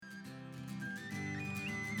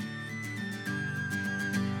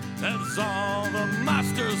'cause all the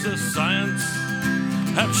masters of science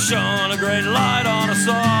have shone a great light on us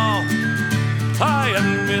all. I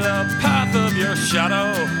envy the path of your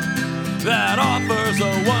shadow that offers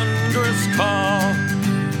a wondrous call,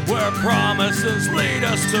 where promises lead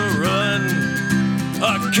us to ruin.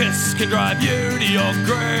 A kiss can drive you to your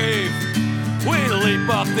grave. We leap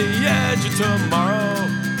off the edge of tomorrow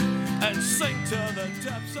and sink to the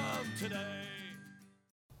depths of today.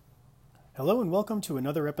 Hello and welcome to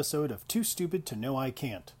another episode of Too Stupid to Know I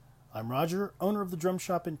Can't. I'm Roger, owner of the drum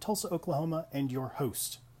shop in Tulsa, Oklahoma, and your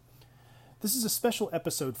host. This is a special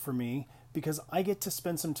episode for me because I get to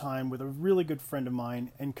spend some time with a really good friend of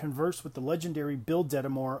mine and converse with the legendary Bill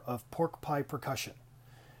Dedamore of Pork Pie Percussion.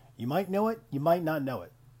 You might know it, you might not know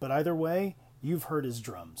it, but either way, you've heard his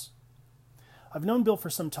drums. I've known Bill for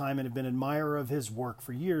some time and have been an admirer of his work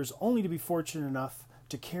for years, only to be fortunate enough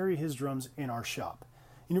to carry his drums in our shop.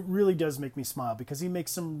 And it really does make me smile because he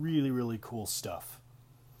makes some really cool stuff.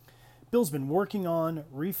 Bill's been working on,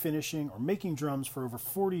 refinishing, or making drums for over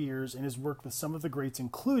 40 years and has worked with some of the greats,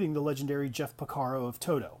 including the legendary Jeff Porcaro of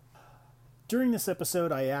Toto. During this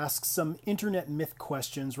episode, I ask some internet myth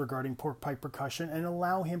questions regarding pork pie percussion and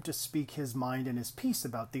allow him to speak his mind and his piece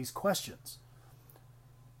about these questions.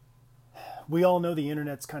 We all know the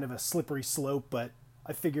internet's kind of a slippery slope, but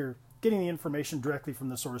I figure getting the information directly from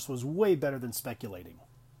the source was way better than speculating.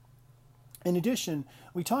 In addition,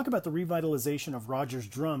 we talk about the revitalization of Roger's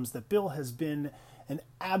drums that Bill has been an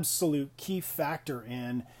absolute key factor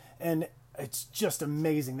in, and it's just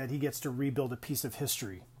amazing that he gets to rebuild a piece of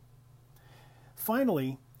history.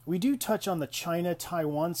 Finally, we do touch on the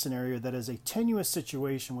China-Taiwan scenario that is a tenuous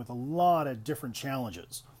situation with a lot of different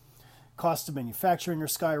challenges. Cost of manufacturing are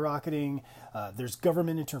skyrocketing, there's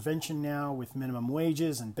government intervention now with minimum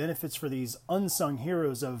wages and benefits for these unsung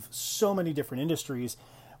heroes of so many different industries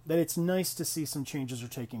that it's nice to see some changes are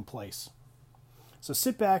taking place. So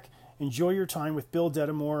sit back, enjoy your time with Bill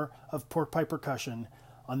Dedamore of Pork Pie Percussion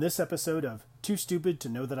on this episode of Too Stupid to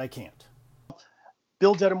Know That I Can't.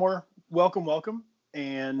 Bill Dedamore, welcome,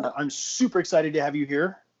 and I'm super excited to have you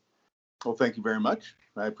here. Well, thank you very much.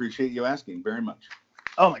 I appreciate you asking very much.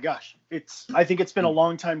 Oh my gosh, I think it's been a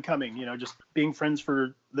long time coming, just being friends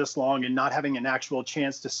for this long and not having an actual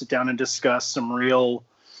chance to sit down and discuss some real,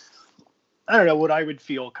 I don't know, what I would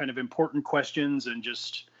feel kind of important questions and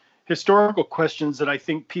just historical questions that I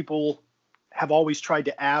think people have always tried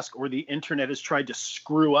to ask or the internet has tried to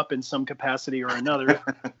screw up in some capacity or another.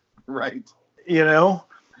 Right.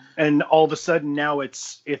 And all of a sudden now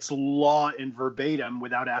it's law in verbatim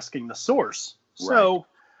without asking the source. Right. So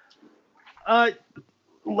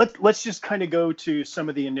let's just kind of go to some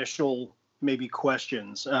of the initial maybe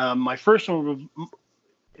questions. My first one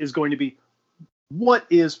is going to be, what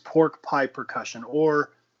is pork pie percussion,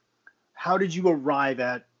 or how did you arrive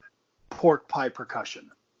at pork pie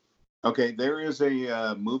percussion? Okay, there is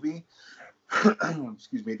a movie.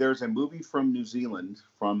 Excuse me. There's a movie from New Zealand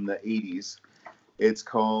from the 80s. It's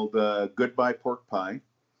called Goodbye Pork Pie,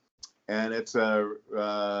 and it's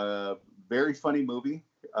a very funny movie.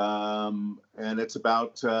 And it's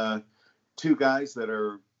about two guys that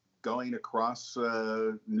are going across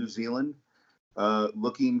New Zealand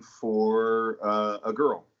looking for a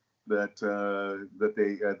girl that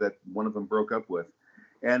one of them broke up with,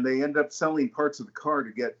 and they end up selling parts of the car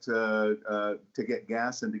to get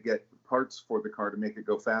gas and to get parts for the car to make it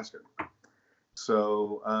go faster.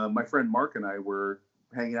 So my friend Mark and I were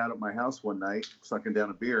hanging out at my house one night, sucking down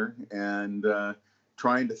a beer, and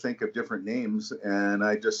trying to think of different names, and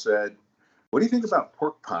I just said, "What do you think about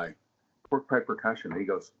pork pie percussion?" And he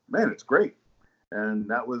goes, "Man, it's great." And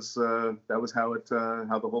that was how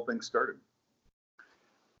the whole thing started.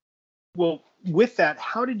 Well, with that,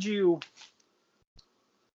 how did you?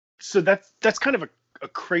 So that's kind of a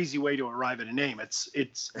crazy way to arrive at a name. It's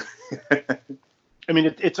I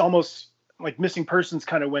mean, it's almost like Missing Persons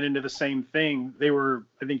kind of went into the same thing. They were,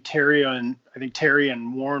 I think Terry and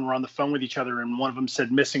Warren were on the phone with each other, and one of them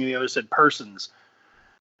said missing, and the other said persons.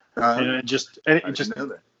 And it just know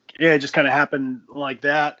that. Yeah, it just kind of happened like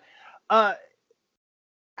that. How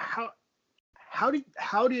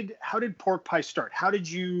did Pork Pie start? How did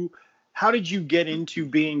you get into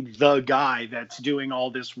being the guy that's doing all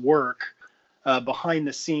this work behind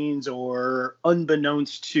the scenes or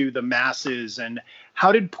unbeknownst to the masses? And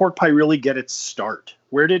how did Pork Pie really get its start?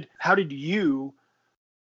 How did you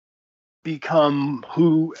become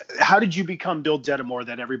Bill Dedamore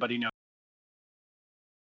that everybody knows?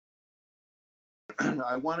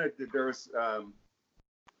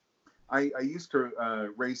 I used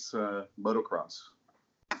to race motocross,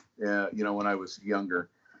 when I was younger.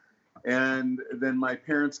 And then my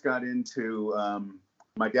parents got into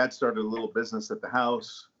my dad started a little business at the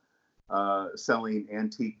house, selling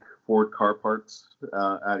antique Ford car parts.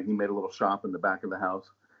 He made a little shop in the back of the house,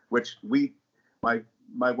 which my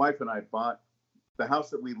wife and I bought. The house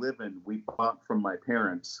that we live in, we bought from my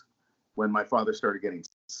parents when my father started getting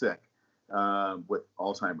sick with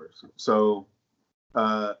Alzheimer's. So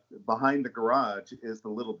behind the garage is the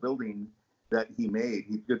little building that he made.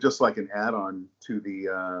 He just like an add-on to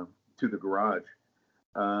the garage,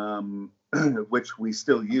 which we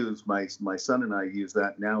still use. My son and I use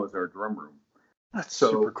that now as our drum room. That's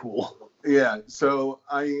super cool. Yeah. So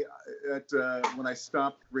when I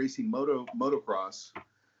stopped racing motocross,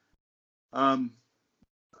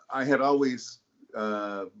 I had always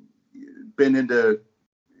been into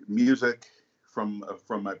music from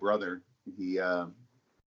my brother. He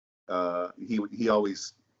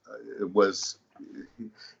always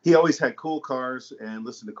he always had cool cars and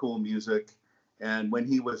listened to cool music. And when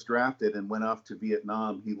he was drafted and went off to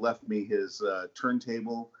Vietnam, he left me his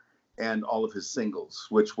turntable and all of his singles,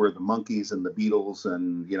 which were the Monkees and the Beatles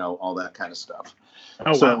and, you know, all that kind of stuff.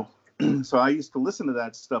 Oh, wow. So I used to listen to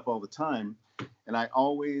that stuff all the time. And I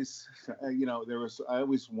always, I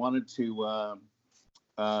always wanted to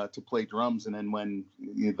play drums. And then when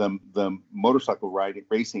the motorcycle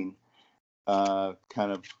racing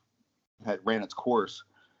kind of ran its course,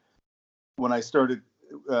 when I started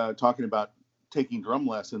talking about taking drum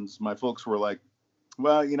lessons, my folks were like,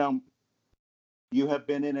 well, you know, you have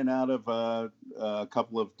been in and out of a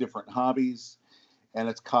couple of different hobbies, and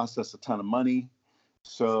it's cost us a ton of money.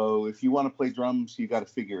 So if you want to play drums, you got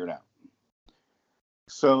to figure it out.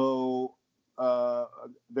 So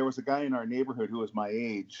there was a guy in our neighborhood who was my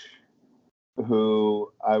age,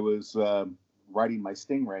 who I was riding my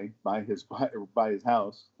Stingray by his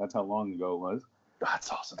house. That's how long ago it was. That's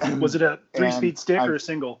awesome. Was it a 3-speed stick or a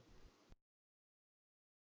single?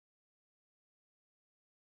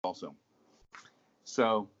 Also.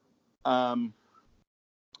 So I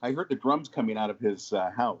heard the drums coming out of his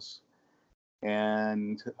house,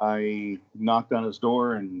 and I knocked on his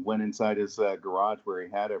door and went inside his garage where he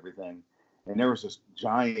had everything. And there was this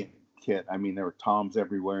giant kit. I mean, there were toms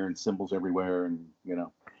everywhere and cymbals everywhere, and, you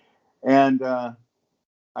know. And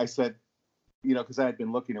I said, you know, because I had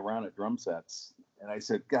been looking around at drum sets, and I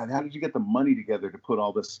said, God, how did you get the money together to put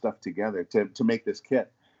all this stuff together to make this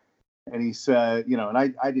kit? And he said, you know, and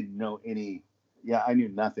I didn't know I knew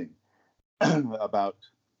nothing about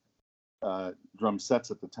drum sets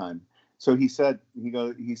at the time. So he said,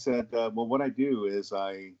 well, what I do is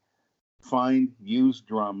I find used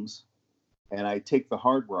drums and I take the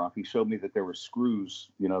hardware off. He showed me that there were screws,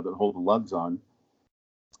 you know, that hold the lugs on.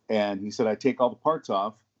 And he said, I take all the parts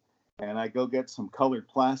off and I go get some colored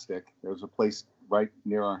plastic. There was a place right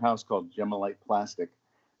near our house called Gemolite Plastic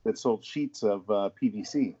that sold sheets of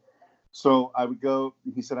PVC. So I would go,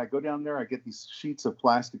 he said, I go down there, I get these sheets of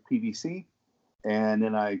plastic PVC, and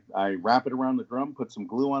then I wrap it around the drum, put some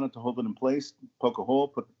glue on it to hold it in place, poke a hole,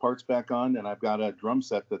 put the parts back on, and I've got a drum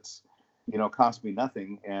set that's, you know, cost me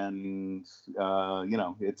nothing, and, you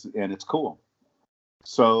know, it's cool.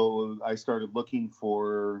 So I started looking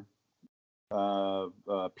for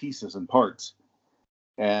pieces and parts.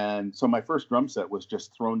 And so my first drum set was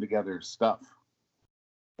just thrown together stuff.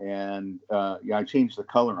 And I changed the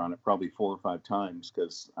color on it probably 4 or 5 times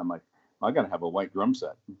because I'm like, I got to have a white drum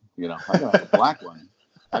set. You know, I got to have a black one.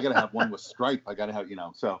 I got to have one with stripe. I got to have, you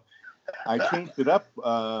know. So I changed it up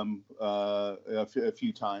a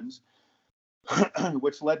few times,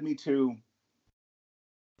 which led me to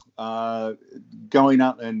going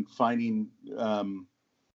out and finding back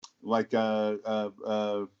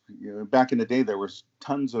in the day, there was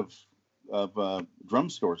tons of drum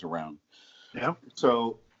stores around. Yeah.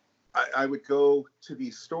 So I would go to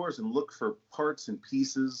these stores and look for parts and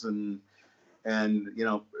pieces and you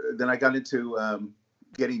know, then I got into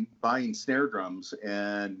buying snare drums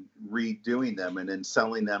and redoing them and then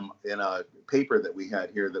selling them in a paper that we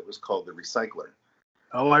had here that was called The Recycler.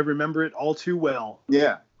 Oh, I remember it all too well.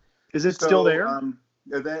 Yeah. Is it still there?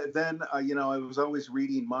 Then you know, I was always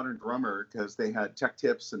reading Modern Drummer because they had tech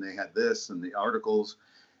tips and they had this and the articles.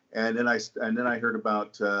 And then I heard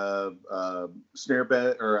about snare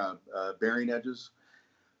bed or bearing edges,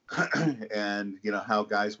 and you know how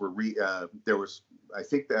guys were there was, I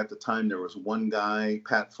think that at the time there was one guy,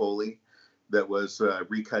 Pat Foley, that was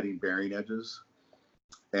recutting bearing edges,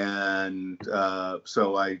 and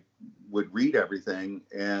so I would read everything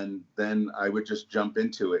and then I would just jump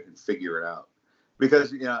into it and figure it out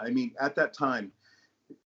because, you know, I mean, at that time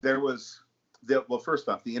well, first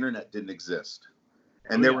off, the internet didn't exist.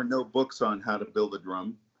 And there were no books on how to build a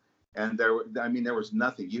drum. And there was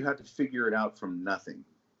nothing. You had to figure it out from nothing.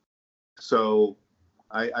 So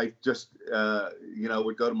I just,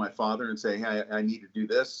 would go to my father and say, hey, I need to do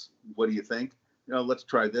this. What do you think? Let's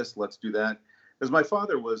try this. Let's do that. Because my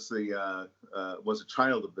father was a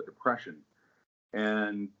child of the Depression,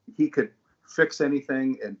 and he could fix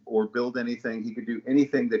anything or build anything. He could do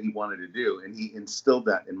anything that he wanted to do, and he instilled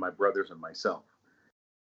that in my brothers and myself.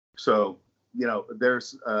 So,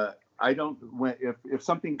 there's if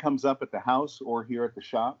something comes up at the house or here at the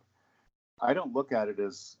shop, I don't look at it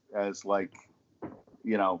as like,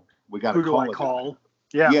 we got to call it. Call?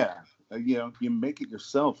 Yeah. Yeah. You make it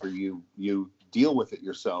yourself, or you deal with it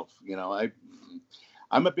yourself.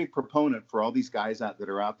 I'm a big proponent for all these guys that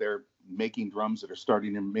are out there making drums, that are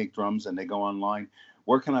starting to make drums, and they go online.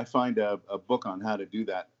 Where can I find a book on how to do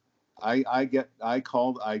that? I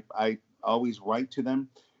always write to them.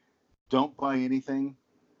 Don't buy anything.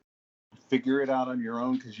 Figure it out on your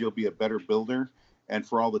own, because you'll be a better builder. And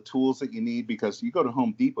for all the tools that you need, because you go to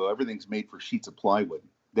Home Depot, everything's made for sheets of plywood.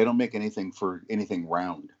 They don't make anything for anything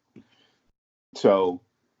round. So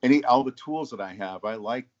all the tools that I have, I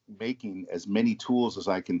like making as many tools as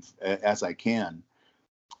I can,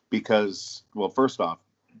 because, well, first off,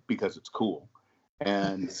 because it's cool.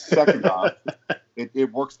 And second off,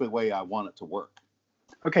 it works the way I want it to work.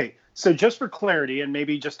 Okay, so just for clarity, and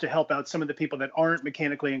maybe just to help out some of the people that aren't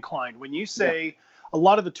mechanically inclined, when you say a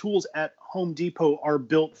lot of the tools at Home Depot are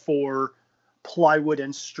built for plywood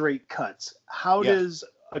and straight cuts, how does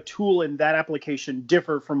a tool in that application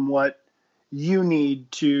differ from what you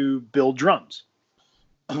need to build drums?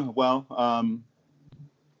 Well,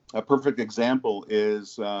 a perfect example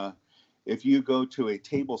is if you go to a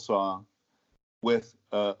table saw with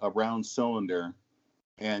a round cylinder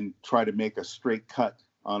and try to make a straight cut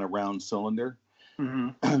on a round cylinder,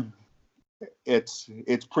 it's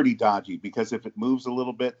pretty dodgy, because if it moves a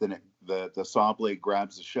little bit, then the saw blade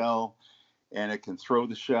grabs the shell, and it can throw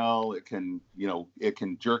the shell. It can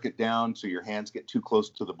jerk it down so your hands get too close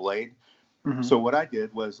to the blade. So what I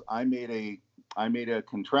did was I made a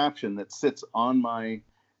contraption that sits on my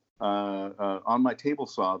table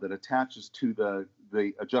saw that attaches to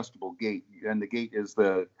the adjustable gate, and the gate is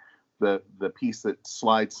the piece that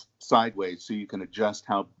slides sideways, so you can adjust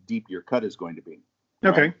how deep your cut is going to be.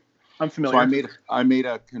 Okay, right? I'm familiar. So I made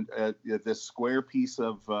this square piece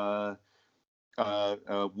of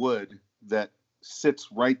wood that sits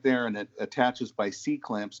right there, and it attaches by C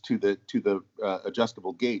clamps to the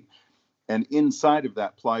adjustable gate. And inside of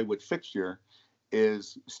that plywood fixture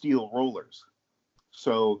is steel rollers.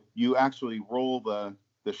 So you actually roll the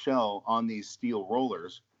shell on these steel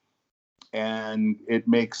rollers, and it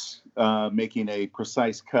makes making a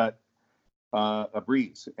precise cut a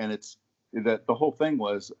breeze. And it's that the whole thing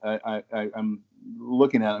was I'm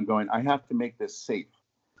looking at it and going, I have to make this safe,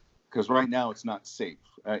 because right now it's not safe.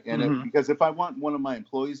 Because if I want one of my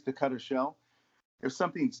employees to cut a shell, if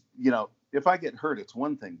something's, if I get hurt, it's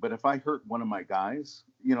one thing. But if I hurt one of my guys,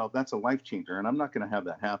 that's a life changer, and I'm not going to have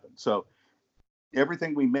that happen. So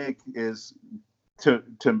everything we make is to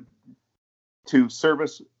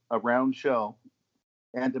service a round shell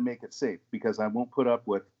and to make it safe, because I won't put up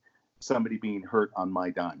with somebody being hurt on my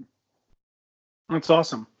dime. That's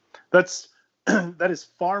awesome. That is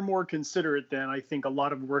far more considerate than I think a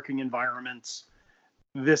lot of working environments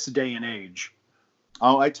this day and age.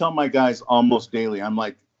 Oh, I tell my guys almost daily, I'm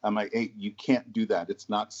like, hey, you can't do that. It's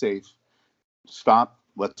not safe. Stop.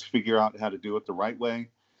 Let's figure out how to do it the right way.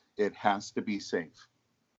 It has to be safe.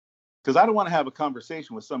 Because I don't want to have a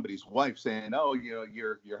conversation with somebody's wife saying, "Oh,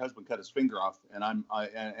 your husband cut his finger off, and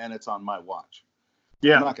and it's on my watch."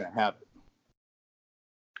 Yeah, I'm not going to have it.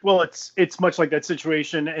 Well, it's much like that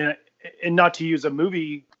situation, and not to use a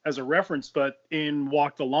movie as a reference, but in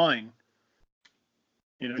Walk the Line,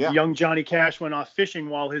 young Johnny Cash went off fishing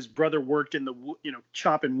while his brother worked in the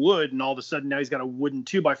chopping wood, and all of a sudden now he's got a wooden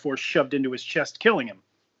 2x4 shoved into his chest, killing him.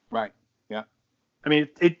 Right. Yeah. I mean,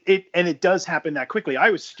 it does happen that quickly. I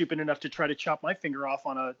was stupid enough to try to chop my finger off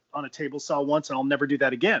on a table saw once, and I'll never do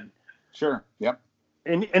that again. Sure. Yep.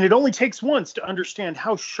 And it only takes once to understand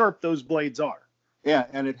how sharp those blades are. Yeah,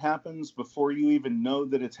 and it happens before you even know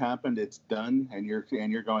that it's happened. It's done, and you're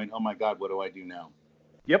going, "Oh my God, what do I do now?"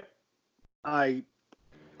 Yep. I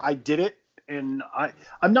did it, and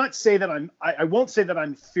I'm not say that I won't say that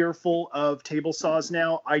I'm fearful of table saws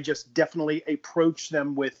now. I just definitely approach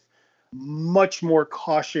them with much more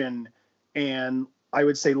caution, and I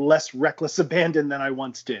would say less reckless abandon than I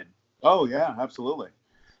once did. Oh yeah, absolutely.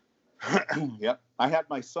 Yep. I had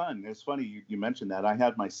my son. It's funny you mentioned that. I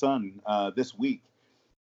had my son this week.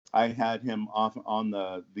 I had him off on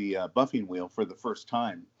the buffing wheel for the first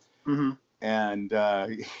time, and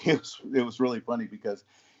it was really funny because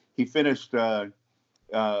he finished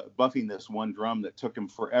buffing this one drum that took him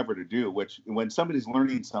forever to do, which when somebody's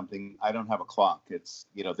learning something, I don't have a clock. It's,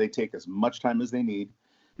 they take as much time as they need,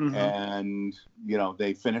 and,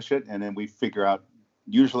 they finish it, and then we figure out,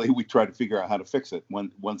 usually we try to figure out how to fix it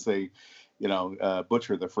once they,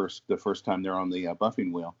 butcher the first time they're on the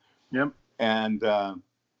buffing wheel. Yep. And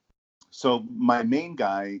so my main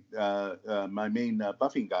guy,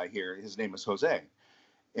 buffing guy here, his name is Jose.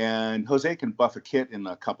 And Jose can buff a kit in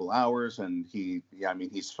a couple hours, and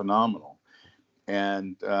he's phenomenal.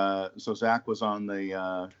 And so Zach was on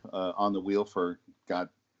the wheel for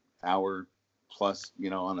hour plus,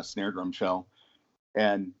 on a snare drum shell,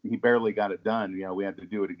 and he barely got it done. We had to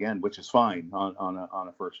do it again, which is fine on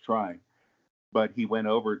a first try. But he went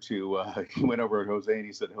over to Jose, and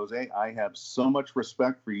he said, "Jose, I have so much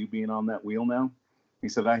respect for you being on that wheel now." He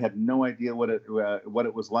said, "I had no idea what it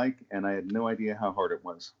was like, and I had no idea how hard it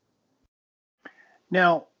was."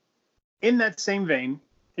 Now, in that same vein,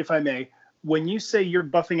 if I may, when you say you're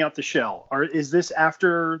buffing out the shell, is this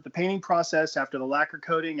after the painting process, after the lacquer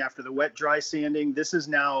coating, after the wet dry sanding? This is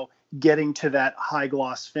now getting to that high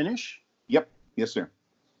gloss finish? Yep. Yes, sir.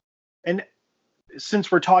 And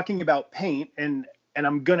since we're talking about paint, and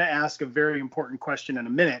I'm going to ask a very important question in a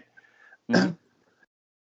minute. Mm-hmm.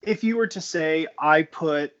 If you were to say,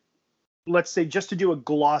 let's say, just to do a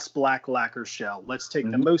gloss black lacquer shell, let's take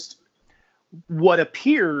what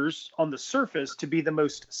appears on the surface to be the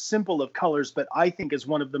most simple of colors, but I think is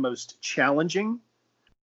one of the most challenging,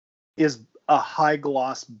 is a high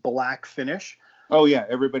gloss black finish. Oh yeah,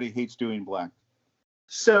 everybody hates doing black.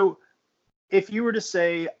 So if you were to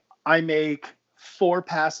say, I make 4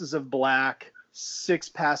 passes of black, 6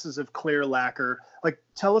 passes of clear lacquer,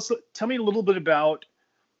 tell me a little bit about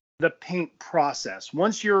the paint process.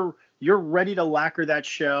 Once you're ready to lacquer that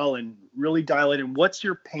shell and really dial it in, what's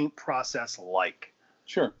your paint process like?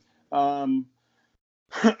 Sure. The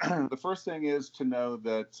first thing is to know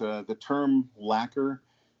that the term lacquer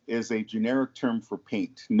is a generic term for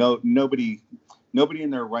paint. Nobody in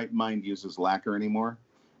their right mind uses lacquer anymore.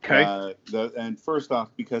 Okay. And first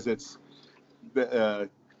off, because it's the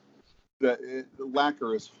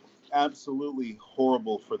lacquer is absolutely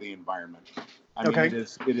horrible for the environment. I mean,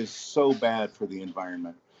 it is so bad for the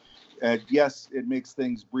environment. Yes, it makes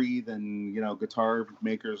things breathe, and guitar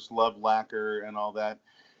makers love lacquer and all that,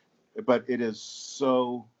 but it is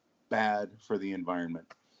so bad for the environment.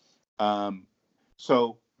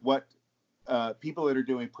 So what people that are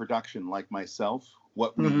doing production like myself,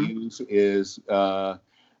 what we use is our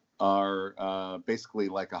basically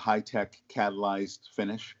like a high-tech catalyzed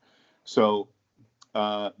finish. So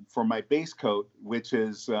for my base coat, which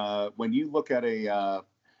is when you look at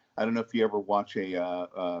I don't know if you ever watch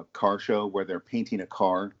a car show where they're painting a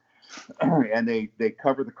car, and they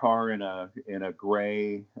cover the car in a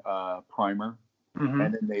gray primer,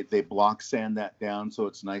 and then they block sand that down so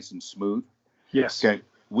it's nice and smooth. Yes. Okay.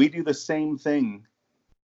 We do the same thing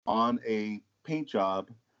on a paint job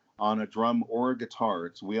on a drum or a guitar.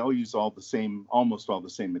 We all use almost all the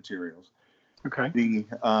same materials. Okay.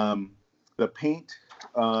 The paint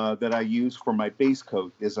that I use for my base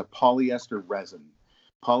coat is a polyester resin.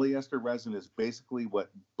 Polyester resin is basically what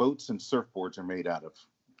boats and surfboards are made out of.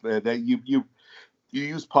 You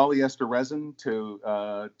use polyester resin to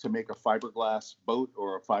make a fiberglass boat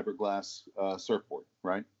or a fiberglass surfboard,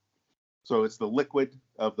 right? So it's the liquid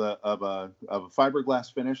of a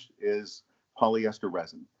fiberglass finish is polyester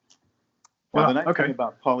resin. Now, the nice thing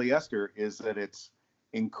about polyester is that it's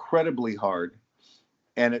incredibly hard,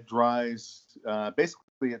 and it dries.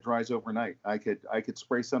 Basically, it dries overnight. I could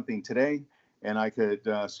spray something today, and I could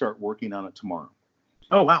start working on it tomorrow.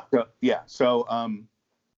 Oh wow! So, yeah. So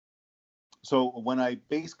when I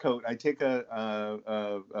base coat, I take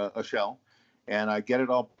a shell, and I get it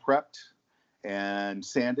all prepped and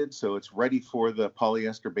sanded, so it's ready for the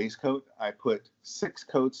polyester base coat. I put 6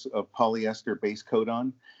 coats of polyester base coat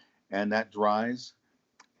on, and that dries,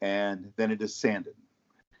 and then it is sanded.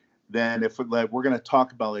 Then if we're going to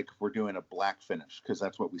talk about if we're doing a black finish, because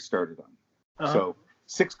that's what we started on. So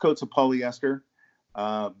 6 coats of polyester,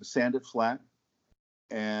 sand it flat,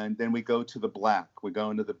 and then we go to the black. We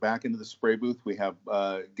go into the spray booth. We have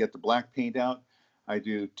get the black paint out. I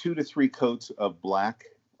do 2 to 3 coats of black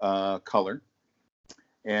color,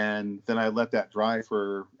 and then I let that dry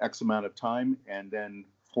for X amount of time. And then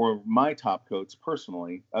for my top coats,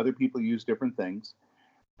 personally, other people use different things.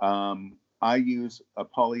 I use a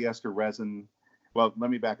polyester resin. Well,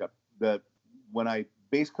 let me back up. When I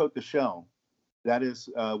base coat the shell, that is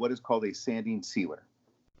what is called a sanding sealer.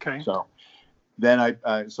 Okay. So then I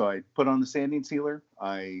put on the sanding sealer,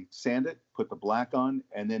 I sand it, put the black on,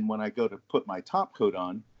 and then when I go to put my top coat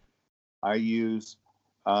on, I use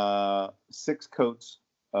 6 coats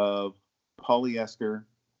of polyester,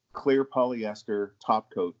 clear polyester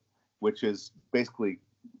top coat, which is basically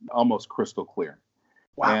almost crystal clear.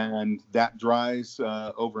 Wow. And that dries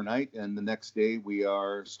overnight, and the next day we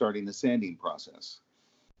are starting the sanding process.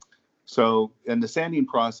 So in the sanding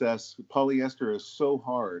process, polyester is so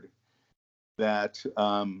hard that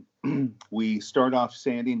we start off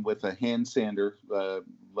sanding with a hand sander,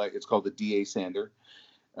 like it's called a DA sander.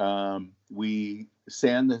 We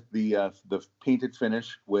sand the painted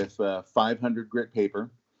finish with 500 grit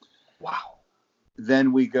paper. Wow.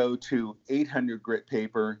 Then we go to 800 grit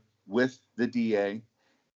paper with the DA,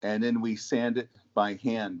 and then we sand it by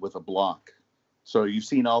hand with a block. So you've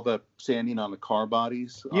seen all the sanding on the car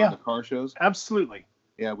bodies on the car shows? Absolutely.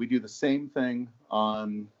 Yeah, we do the same thing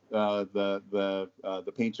on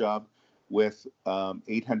the paint job with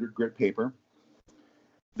 800 grit paper.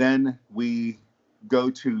 Then we go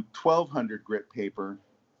to 1200 grit paper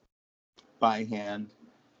by hand.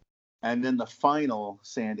 And then the final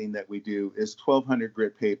sanding that we do is 1200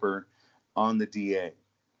 grit paper on the DA.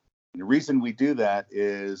 And the reason we do that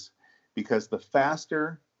is because the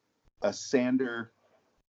faster a sander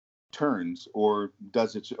turns or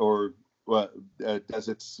does its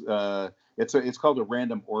it's called a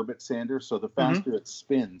random orbit sander. So the faster it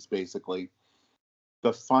spins, basically,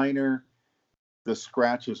 the finer the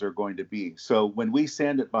scratches are going to be. So when we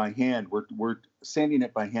sand it by hand, we're sanding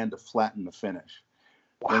it by hand to flatten the finish.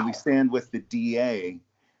 Wow. When we sand with the DA,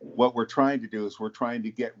 what we're trying to do is we're trying to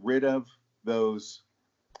get rid of those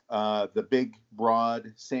the big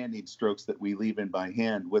broad sanding strokes that we leave in by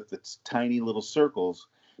hand with the tiny little circles,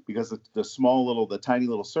 because the tiny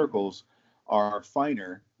little circles are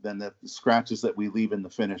finer than the scratches that we leave in the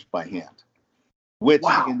finish by hand, which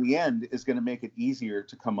in the end is going to make it easier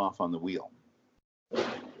to come off on the wheel.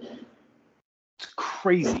 It's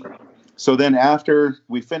crazy. So then after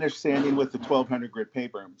we finish sanding with the 1200 grit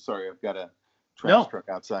paper, I'm sorry, I've got a trash truck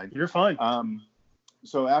outside. You're fine.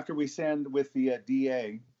 So after we sand with the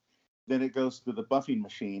DA, then it goes to the buffing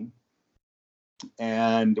machine,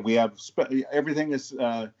 and we have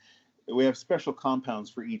we have special compounds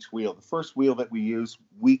for each wheel. The first wheel that we use,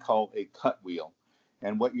 we call a cut wheel,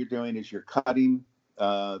 and what you're doing is you're cutting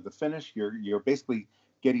the finish. You're basically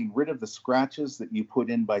getting rid of the scratches that you put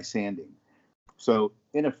in by sanding. So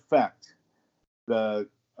in effect, the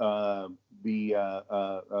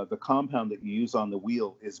compound that you use on the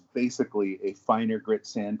wheel is basically a finer grit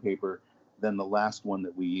sandpaper than the last one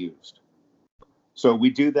that we used. So we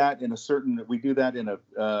do that in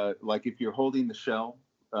like if you're holding the shell,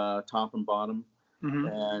 top and bottom,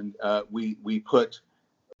 and we put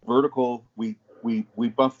vertical, we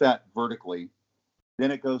buff that vertically. Then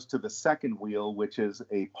it goes to the second wheel, which is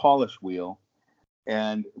a polish wheel,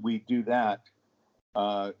 and we do that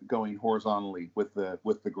going horizontally with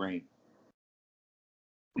the grain.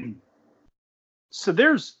 So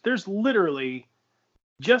there's literally,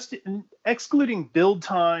 just excluding build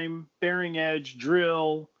time, bearing edge,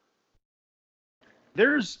 drill,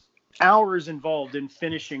 there's hours involved in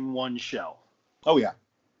finishing one shell. Oh yeah.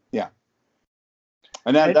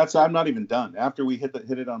 And that's I'm not even done. After we hit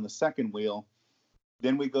it on the second wheel,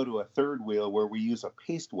 then we go to a third wheel where we use a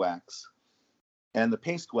paste wax. And the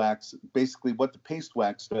paste wax, basically what the paste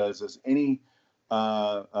wax does is any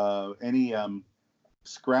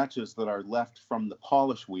scratches that are left from the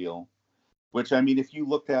polish wheel, which, I mean, if you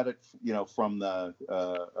looked at it, from the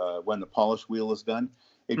when the polish wheel is done,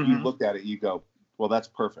 if you looked at it, you go, well, that's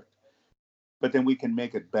perfect. But then we can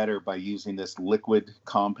make it better by using this liquid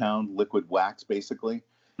wax, basically.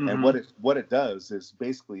 And what it does is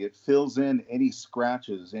basically it fills in any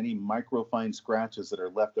scratches, any microfine scratches that are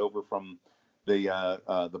left over from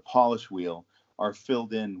the polish wheel are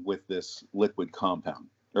filled in with this liquid compound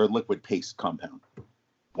or liquid paste compound.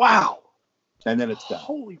 Wow. And then it's done.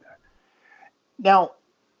 Holy man. Now,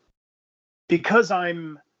 because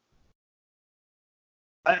I'm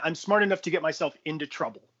smart enough to get myself into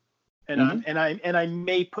trouble, and I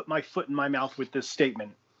may put my foot in my mouth with this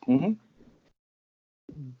statement.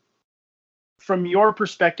 From your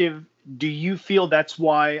perspective, do you feel that's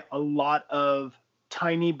why a lot of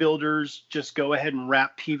tiny builders just go ahead and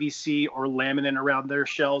wrap PVC or laminate around their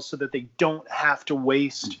shells so that they don't have to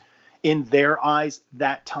waste, in their eyes,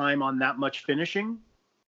 that time on that much finishing?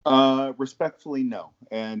 Respectfully, no.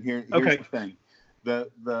 And here's the thing: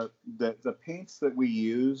 the paints that we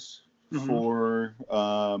use for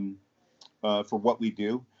what we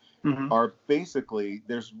do are basically,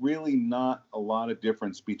 there's really not a lot of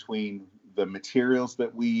difference between the materials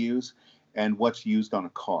that we use and what's used on a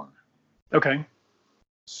car. Okay.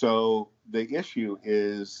 So the issue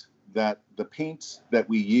is that the paints that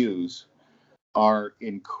we use are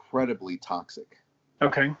incredibly toxic.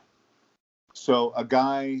 Okay. So a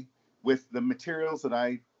guy with the materials that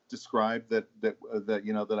I described that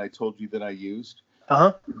I told you that I used,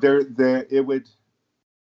 it would,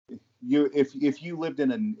 if you lived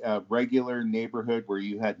in a regular neighborhood where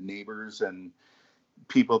you had neighbors and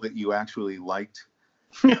people that you actually liked,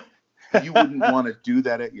 you wouldn't want to do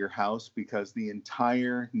that at your house, because the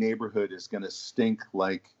entire neighborhood is going to stink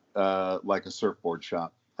like a surfboard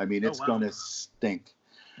shop. I mean, it's going to stink.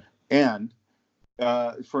 And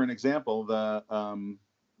for an example, the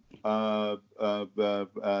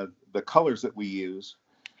colors that we use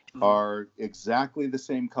are exactly the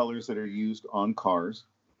same colors that are used on cars,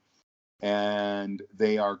 and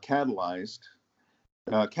they are catalyzed.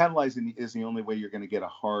 Catalyzing is the only way you're going to get a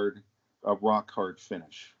rock hard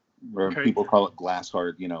finish. Or people call it glass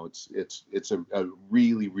hard. You know, it's a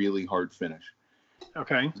really, really hard finish.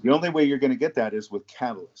 Okay. The only way you're going to get that is with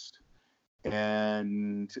catalyst.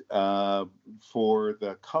 And for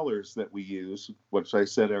the colors that we use, which I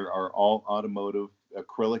said are all automotive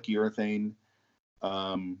acrylic urethane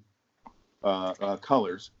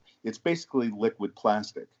colors, it's basically liquid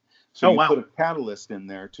plastic. So you put a catalyst in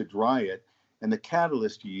there to dry it, and the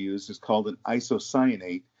catalyst you use is called an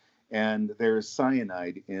isocyanate, and there's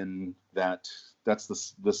cyanide in that. That's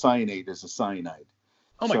the cyanate is a cyanide.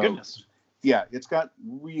 Oh my goodness. Yeah, it's got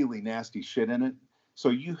really nasty shit in it. So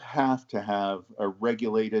you have to have a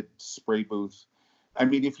regulated spray booth. I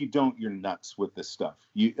mean, if you don't, you're nuts with this stuff.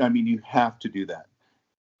 You have to do that.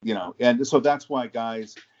 You know, and so that's why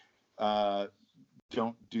guys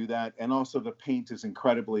don't do that. And also the paint is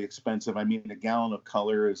incredibly expensive. I mean, a gallon of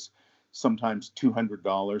color is sometimes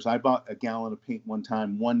 $200. I bought a gallon of paint one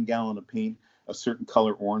time, 1 gallon of paint, a certain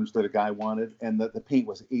color orange that a guy wanted, and the paint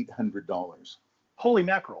was $800. Holy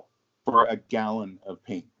mackerel. For a gallon of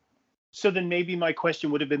paint. So then maybe my question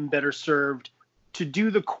would have been better served to do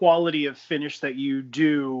the quality of finish that you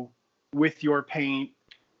do with your paint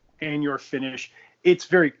and your finish. It's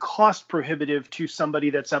very cost prohibitive to somebody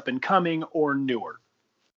that's up and coming or newer.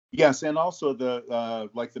 Yes, and also the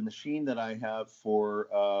like the machine that I have for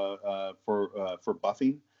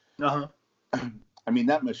buffing. I mean,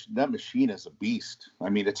 that machine is a beast. I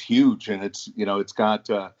mean, it's huge, and it's got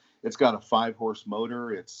a 5-horse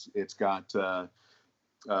motor. It's got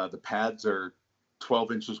the pads are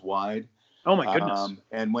 12 inches wide. Oh my goodness!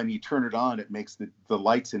 And when you turn it on, it makes the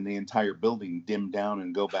lights in the entire building dim down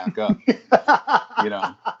and go back up.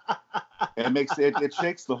 It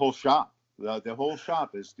shakes the whole shop. The whole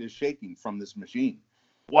shop is shaking from this machine.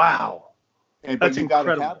 Wow. But you got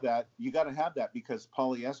to have that. You got to have that because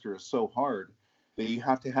polyester is so hard that you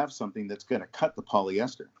have to have something that's going to cut the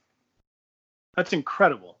polyester. That's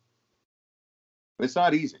incredible. It's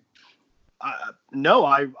not easy. No,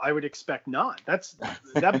 I would expect not.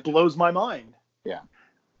 That blows my mind. Yeah.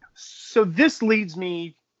 So this leads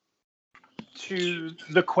me to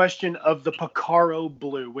the question of the Picaro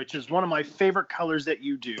blue, which is one of my favorite colors that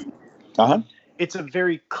you do. It's a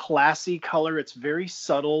very classy color. It's very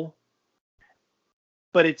subtle,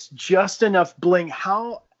 but it's just enough bling.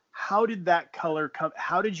 How did that color come?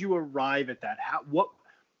 How did you arrive at that?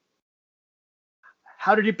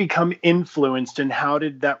 How did it become influenced, and how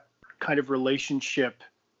did that kind of relationship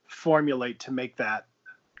formulate to make that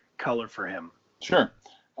color for him? Sure.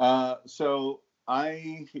 So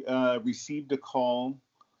I received a call.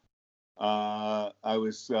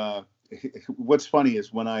 What's funny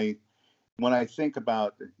is when I think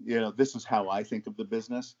about, this is how I think of the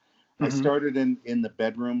business. I started in the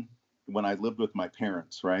bedroom when I lived with my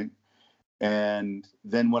parents, right? And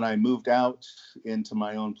then when I moved out into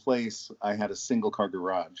my own place, I had a single car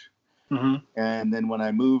garage. And then when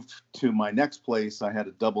I moved to my next place, I had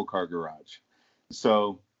a double car garage.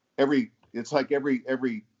 So it's like every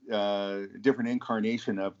different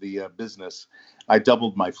incarnation of the business, I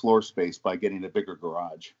doubled my floor space by getting a bigger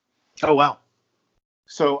garage. Oh, wow.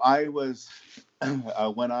 So I was,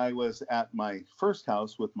 when I was at my first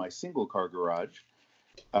house with my single car garage,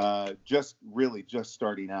 just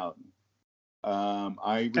starting out. And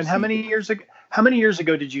how many years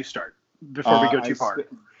ago did you start? Before we go too far.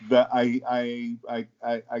 I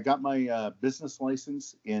got my business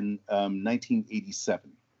license in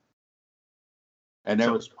 1987. And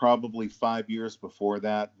there was probably 5 years before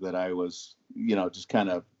that I was, just kind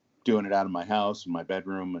of doing it out of my house and my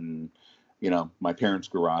bedroom and, my parents'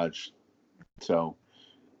 garage. So,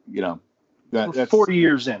 that's 40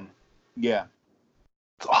 years in. Yeah.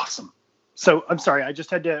 It's awesome. So I'm sorry, I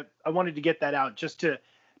wanted to get that out just to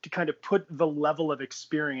kind of put the level of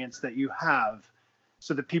experience that you have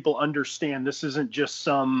so that people understand this isn't just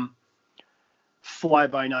some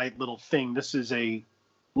fly-by-night little thing. This is a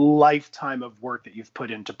lifetime of work that you've put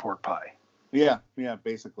into pork pie. Yeah,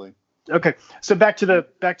 basically. Okay, so back to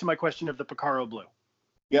my question of the Picaro Blue.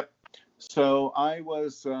 Yep. So I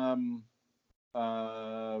was, when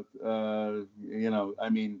I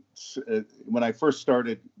first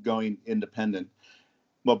started going independent,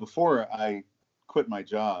 well, before I quit my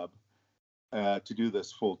job to do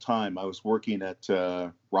this full time, I was working at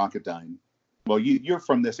Rocketdyne. Well, you're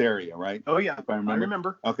from this area, right? Oh yeah, if I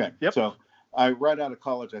remember. Okay. Yep. So right out of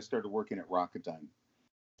college, I started working at Rocketdyne,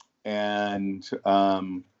 and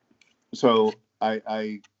so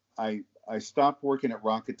I stopped working at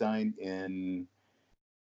Rocketdyne in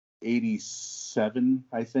 '87,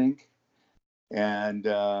 I think, and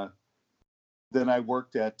then I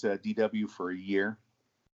worked at DW for a year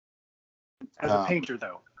as a painter,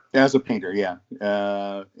 though. As a painter, yeah.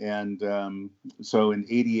 So in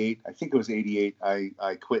 '88, I think it was '88,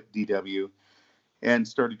 I quit DW and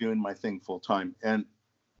started doing my thing full time. And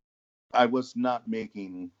I was not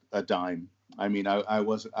making a dime. I mean, I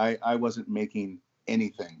wasn't making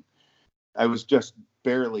anything. I was just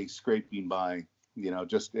barely scraping by.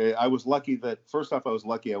 I was lucky that, first off, I was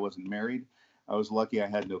lucky I wasn't married. I was lucky I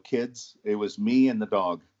had no kids. It was me and the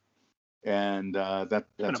dog. And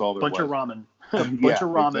that's all there was. Bunch of ramen. Bunch of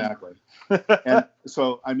ramen. Exactly. And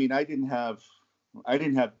so, I mean, I didn't have,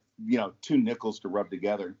 2 nickels to rub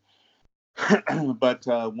together. But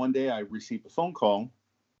one day I received a phone call,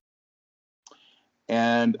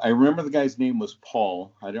 and I remember the guy's name was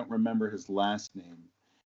Paul. I don't remember his last name.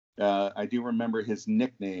 I do remember his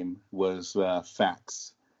nickname was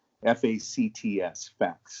Fax, Facts,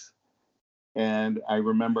 Fax. And I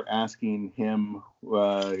remember asking him,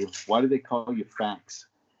 why do they call you Fax?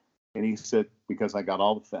 And he said, because I got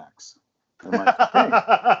all the facts. I'm like,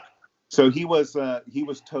 okay. So he was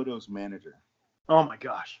Toto's manager. Oh my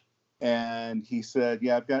gosh. And he said,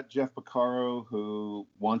 yeah, I've got Jeff Picaro who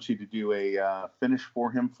wants you to do a finish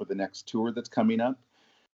for him for the next tour that's coming up.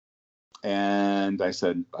 And I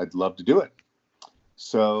said, I'd love to do it.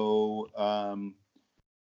 So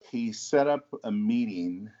he set up a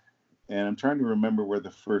meeting, and I'm trying to remember where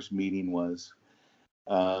the first meeting was.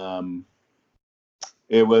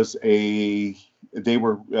 It was they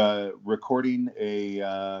were recording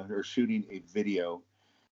or shooting a video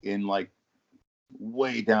in like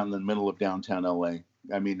way down in the middle of downtown LA.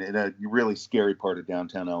 I mean, in a really scary part of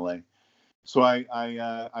downtown LA. So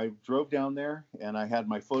I drove down there, and I had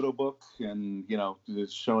my photo book and,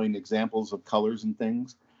 just showing examples of colors and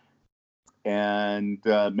things, and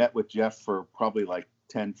met with Jeff for probably like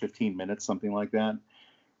 10, 15 minutes, something like that.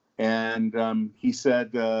 And he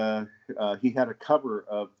said he had a cover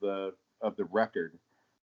of the record,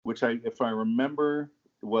 which if I remember,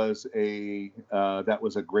 was that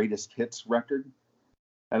was a greatest hits record.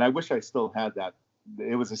 And I wish I still had that.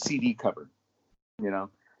 It was a CD cover, and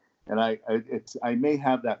I may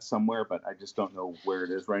have that somewhere, but I just don't know where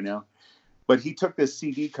it is right now. But he took this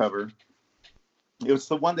CD cover. It was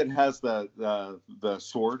the one that has the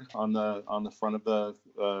sword on the front of the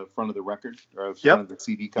record, or front of the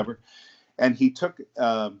CD cover, and he took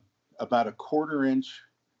about a 1/4 inch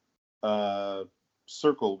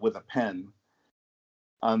circle with a pen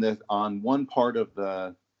on one part of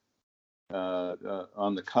the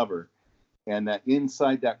on the cover, and that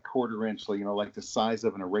inside that 1/4 inch, so like the size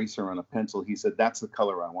of an eraser on a pencil, he said, that's the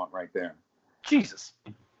color I want right there. Jesus.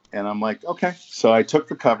 And I'm like, okay. So I took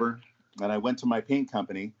the cover, and I went to my paint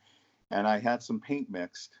company, and I had some paint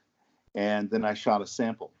mixed, and then I shot a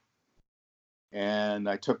sample. And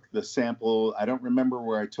I took the sample. I don't remember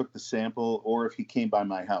where I took the sample or if he came by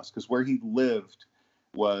my house, because where he lived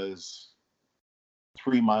was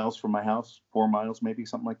 3 miles from my house, 4 miles, maybe,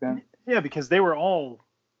 something like that. Yeah, because they were all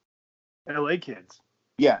LA kids.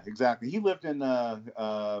 Yeah, exactly. He lived in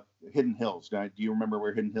Hidden Hills. Do you remember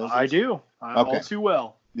where Hidden Hills is? I do. All too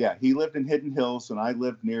well. Yeah, he lived in Hidden Hills, and I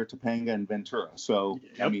lived near Topanga and Ventura. So,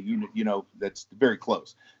 yep. I mean, that's very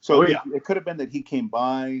close. So it could have been that he came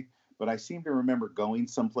by, but I seem to remember going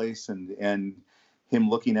someplace and him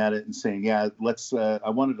looking at it and saying, yeah, let's, I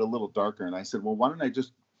want it a little darker. And I said, well, why don't I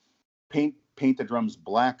just paint the drums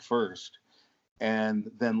black first, and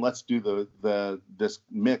then let's do this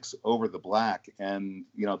mix over the black, and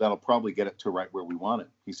that'll probably get it to right where we want it.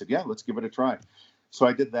 He said, yeah, let's give it a try. So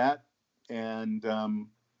I did that, and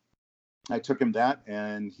I took him that,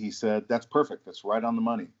 and he said, that's perfect, that's right on the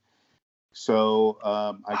money. So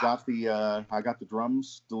I got the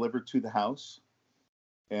drums delivered to the house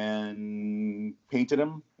and painted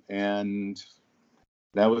them, and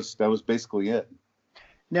that was basically it.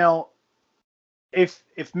 Now, if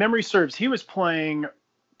memory serves, he was playing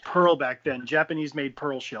pearl back then, Japanese-made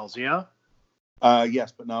pearl shells, yeah?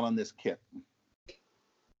 Yes, but not on this kit.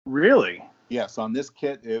 Really? Yes, on this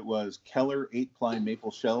kit it was Keller 8-ply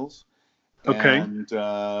maple shells, Okay. and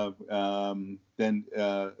then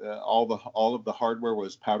all of the hardware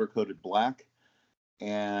was powder coated black,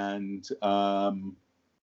 and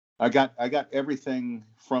I got everything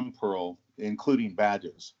from Pearl, including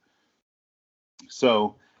badges.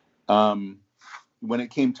 So when it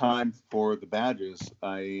came time for the badges,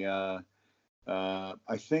 I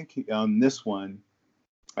think on this one,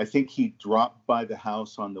 I think he dropped by the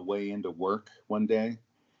house on the way into work one day,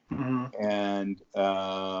 and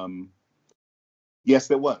yes,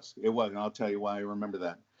 it was, and I'll tell you why I remember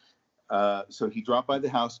that. So he dropped by the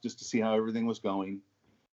house just to see how everything was going,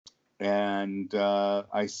 and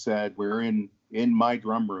I said, we're in my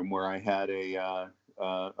drum room where I had a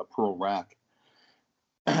Pearl rack,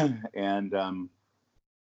 and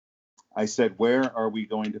I said, where are we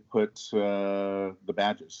going to put the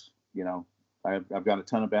badges? You know, I've got a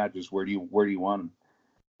ton of badges. Where do you want them?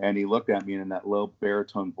 And he looked at me, and in that low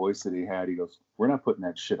baritone voice that he had, he goes, we're not putting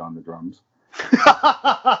that shit on the drums.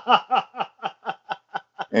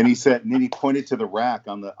 And he said, and then he pointed to the rack.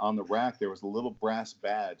 On the rack, there was a little brass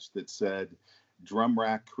badge that said, "Drum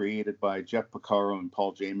rack created by Jeff Porcaro and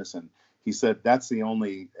Paul Jameson." He said, that's the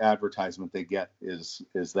only advertisement they get is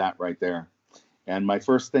that right there. And my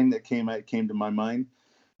first thing that came to my mind,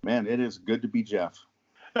 man, it is good to be Jeff.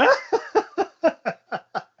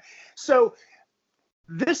 So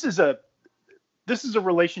this is a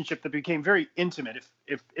relationship that became very intimate,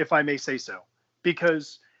 if I may say so,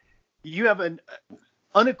 because you have an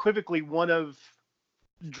unequivocally one of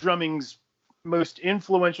drumming's most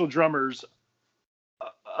influential drummers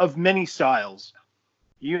of many styles.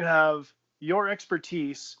 You have your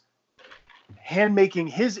expertise hand making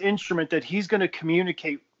his instrument that he's going to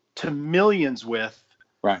communicate to millions with.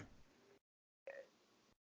 Right.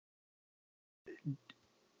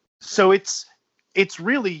 So it's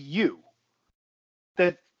really you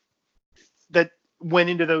that went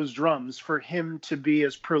into those drums for him to be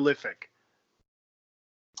as prolific.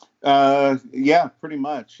 Yeah, pretty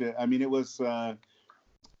much. I mean, it was, I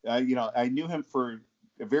knew him for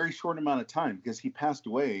a very short amount of time because he passed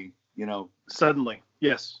away, Suddenly.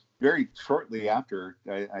 Yes. very shortly after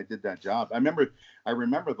I did that job. I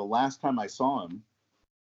remember the last time I saw him,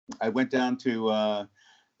 I went down to,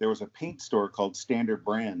 there was a paint store called Standard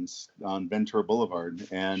Brands on Ventura Boulevard,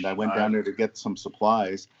 and I went down there to get some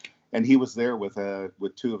supplies, and he was there with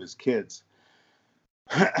two of his kids.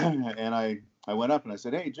 And I went up and I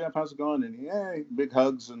said, "Hey, Jeff, how's it going?" And hey, big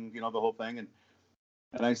hugs and the whole thing. And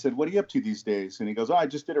I said, "What are you up to these days?" And he goes, "Oh, I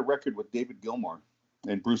just did a record with David Gilmour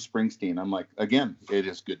and Bruce Springsteen." I'm like, again, it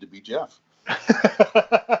is good to be Jeff.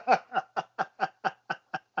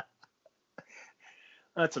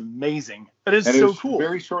 That's amazing. That is and so it was cool.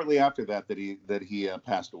 Very shortly after that he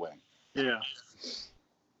passed away. Yeah.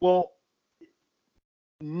 Well,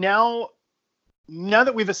 now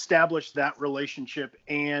that we've established that relationship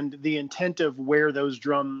and the intent of where those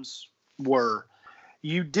drums were,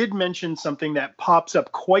 you did mention something that pops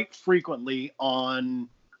up quite frequently on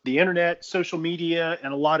the internet, social media,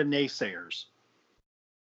 and a lot of naysayers.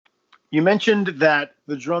 You mentioned that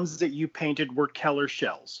the drums that you painted were Keller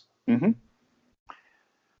shells. Mm-hmm.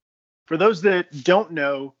 For those that don't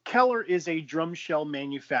know, Keller is a drum shell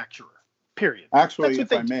manufacturer. Period. Actually,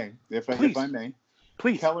 if I may,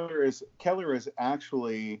 please. Keller is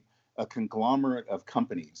actually a conglomerate of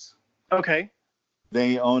companies. Okay.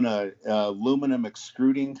 They own a aluminum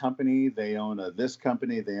extruding company. They own this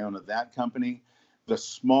company. They own that company. The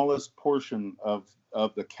smallest portion of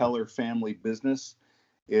the Keller family business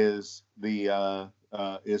is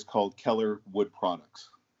called Keller Wood Products.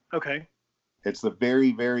 Okay. It's a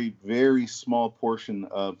very, very, very small portion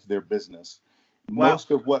of their business. Wow.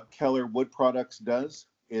 Most of what Keller Wood Products does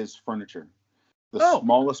is furniture. The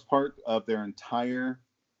smallest part of their entire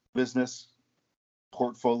business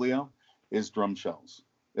portfolio is drum shells.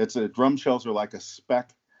 Drum shells are like a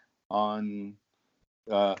speck on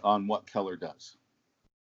what Keller does.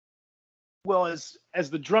 Well, as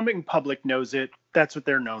the drumming public knows it, that's what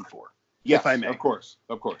they're known for. Yes, if I may. Of course.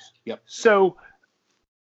 Yep. So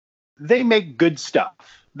they make good stuff.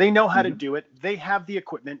 They know how to do it. They have the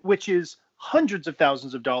equipment, which is hundreds of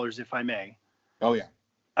thousands of dollars, if I may. Oh yeah.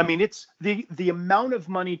 I mean, it's the amount of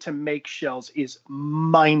money to make shells is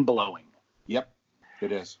mind-blowing. Yep,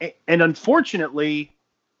 it is. And unfortunately,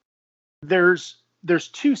 there's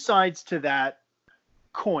two sides to that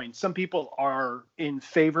coin. Some people are in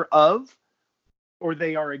favor of, or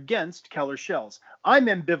they are against Keller shells. I'm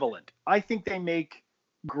ambivalent. I think they make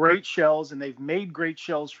great shells, and they've made great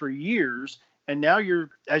shells for years. And now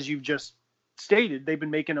as you've just stated, they've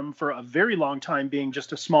been making them for a very long time, being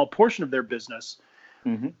just a small portion of their business.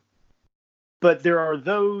 Mm-hmm. But there are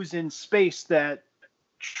those in space that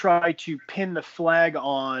try to pin the flag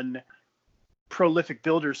on prolific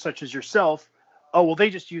builders such as yourself. Oh, well, they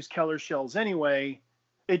just use Keller shells anyway.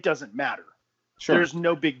 It doesn't matter. Sure. There's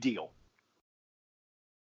no big deal.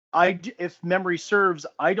 If memory serves,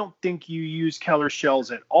 I don't think you use Keller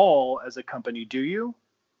shells at all as a company, do you?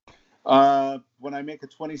 When I make a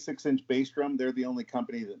 26-inch bass drum, they're the only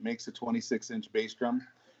company that makes a 26-inch bass drum.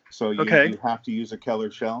 So you have to use a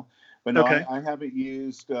Keller shell. But no, I haven't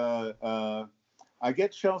used. I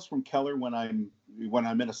get shells from Keller when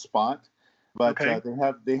I'm in a spot, but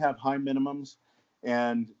they have high minimums,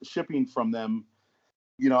 and shipping from them.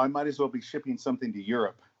 I might as well be shipping something to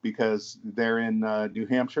Europe because they're in New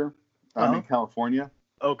Hampshire. I'm in California.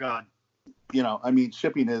 Oh God.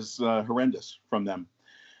 Shipping is horrendous from them.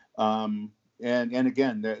 And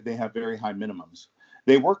again, they have very high minimums.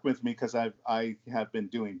 They work with me because I have been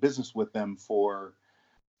doing business with them for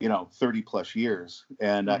 30 plus years,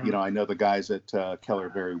 and I know the guys at Keller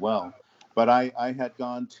very well. But I had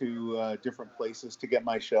gone to different places to get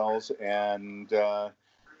my shells, and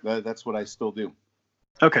that's what I still do.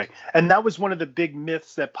 Okay, and that was one of the big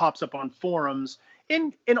myths that pops up on forums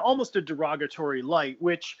in almost a derogatory light,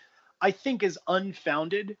 which I think is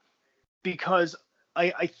unfounded, because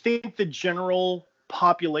I think the general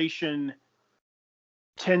population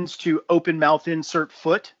tends to open mouth insert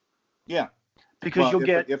foot. Yeah. Because you'll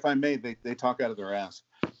get, if I may, they talk out of their ass.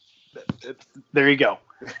 There you go.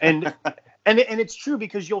 And it's true,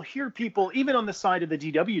 because you'll hear people, even on the side of the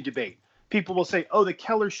DW debate, people will say, oh, the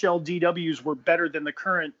Keller shell DWs were better than the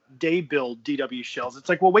current day build DW shells. It's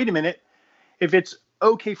like, well, wait a minute. If it's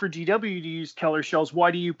okay for DW to use Keller shells, why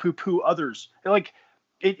do you poo-poo others? Like,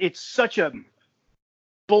 it's such a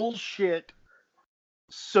bullshit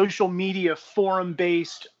social media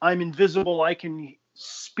forum-based, I'm invisible, I can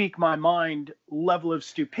speak my mind level of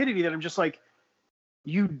stupidity that I'm just like,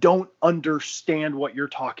 you don't understand what you're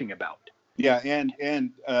talking about. Yeah,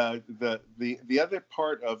 and the other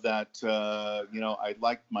part of that, I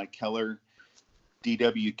like my Keller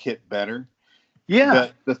DW kit better. Yeah.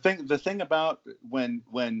 The thing about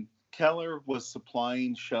when Keller was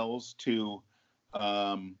supplying shells to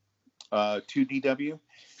DW,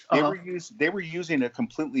 they were using a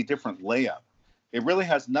completely different layup. It really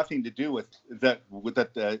has nothing to do with that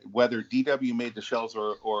whether DW made the shells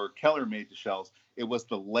or Keller made the shells. It was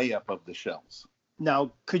the layup of the shells.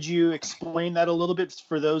 Now, could you explain that a little bit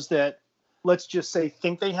for those that, let's just say,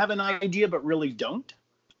 think they have an idea but really don't?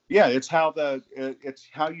 Yeah, it's how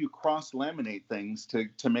you cross laminate things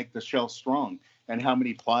to make the shell strong, and how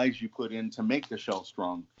many plies you put in to make the shell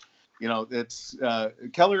strong. It's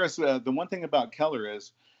Keller is the one thing about Keller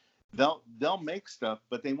is they'll make stuff,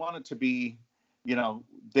 but they want it to be,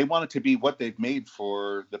 they want it to be what they've made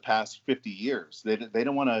for the past 50 years. They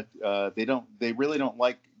don't want to. They really don't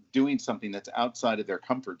like doing something that's outside of their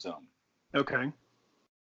comfort zone. Okay.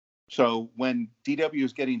 So when DW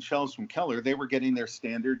was getting shells from Keller, they were getting their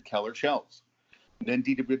standard Keller shells. Then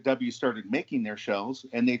DW started making their shells,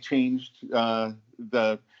 and they changed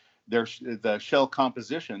the shell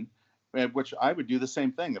composition, which I would do the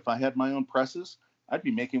same thing. If I had my own presses, I'd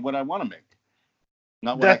be making what I want to make.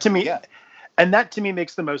 Not what that to me, get. And that to me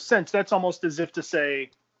makes the most sense. That's almost as if to say,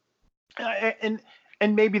 and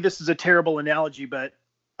maybe this is a terrible analogy, but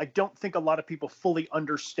I don't think a lot of people fully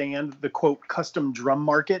understand the quote custom drum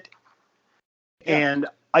market. Yeah. And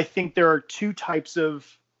I think there are two types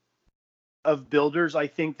of builders. I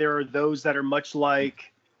think there are those that are much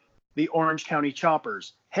like the Orange County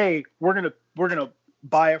Choppers. Hey, we're gonna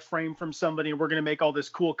buy a frame from somebody, and we're gonna make all this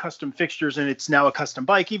cool custom fixtures, and it's now a custom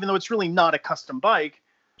bike, even though it's really not a custom bike.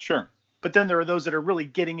 Sure. But then there are those that are really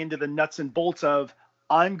getting into the nuts and bolts of,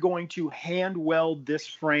 I'm going to hand weld this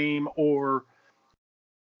frame or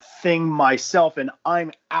thing myself, and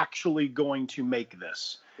I'm actually going to make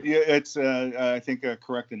this. Yeah, it's I think a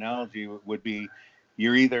correct analogy would be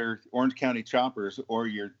you're either Orange County Choppers or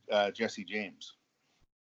you're Jesse James.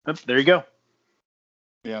 There you go.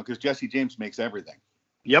 Because Jesse James makes everything.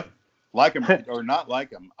 Yep. Like him or not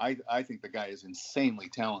like him, I think the guy is insanely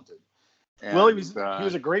talented. And, well, he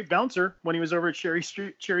was a great bouncer when he was over at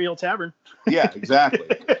Cherry Hill Tavern. Yeah, exactly.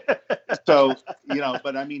 So,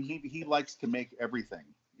 but I mean, he likes to make everything,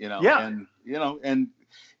 Yeah. and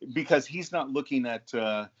because he's not looking at,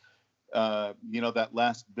 that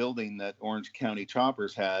last building that Orange County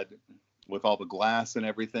Choppers had with all the glass and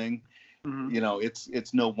everything. Mm-hmm.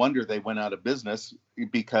 It's no wonder they went out of business,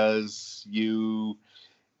 because you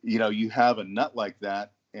have a nut like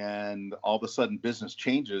that, and all of a sudden business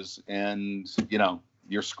changes, and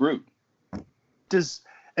you're screwed.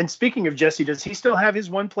 And speaking of Jesse, does he still have his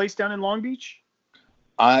one place down in Long Beach?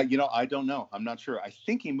 I don't know. I'm not sure. I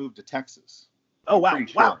think he moved to Texas. Oh, I'm wow.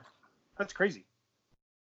 pretty sure. Wow. That's crazy.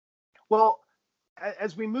 Well,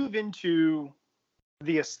 as we move into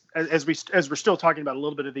as we're still talking about a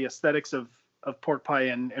little bit of the aesthetics of pork pie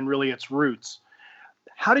and really its roots,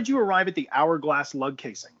 how did you arrive at the hourglass lug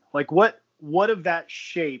casing? Like what of that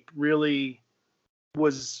shape really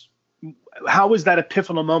was, how was that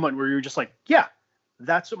epiphanal moment where you were just like, yeah,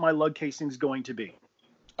 that's what my lug casing is going to be?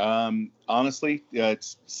 Honestly,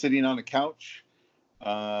 it's sitting on a couch,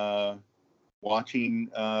 watching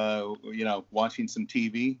some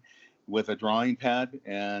TV with a drawing pad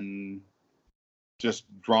and just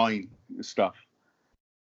drawing stuff.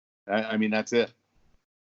 I mean, that's it.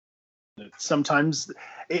 Sometimes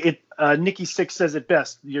Nikki Sixx says it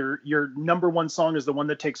best. Your number one song is the one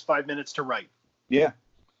that takes 5 minutes to write. Yeah.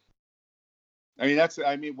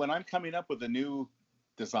 I mean, when I'm coming up with a new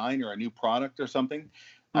design or a new product or something,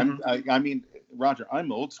 I mean, Roger,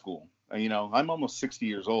 I'm old school. I'm almost 60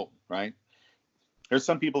 years old, right? There's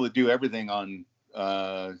some people that do everything on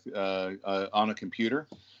a computer.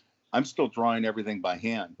 I'm still drawing everything by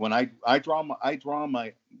hand. When I draw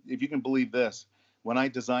my, if you can believe this, when I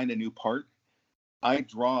design a new part, I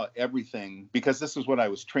draw everything because this is what I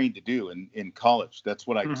was trained to do in college. That's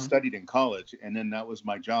what I studied in college. And then that was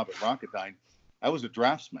my job at Rocketdyne. I was a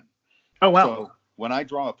draftsman. Oh, wow. So when I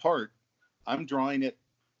draw a part, I'm drawing it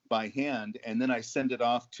by hand, and then I send it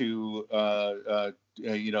off to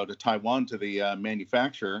to Taiwan to the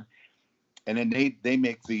manufacturer, and then they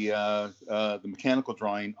make the mechanical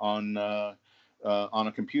drawing on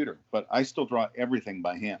a computer. But I still draw everything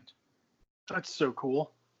by hand. That's so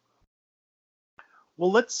cool.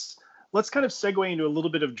 Well, let's kind of segue into a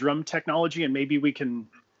little bit of drum technology, and maybe we can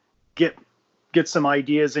get some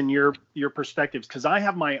ideas in your perspectives, because I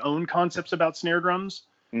have my own concepts about snare drums,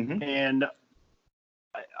 and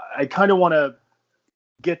I kind of want to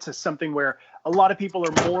get to something where a lot of people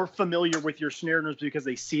are more familiar with your snare drums because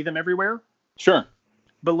they see them everywhere. Sure.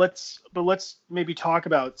 But let's maybe talk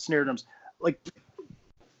about snare drums. Like,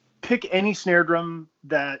 pick any snare drum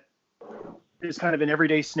that is kind of an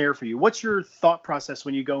everyday snare for you. What's your thought process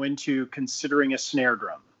when you go into considering a snare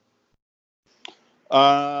drum?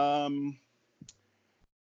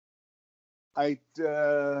 I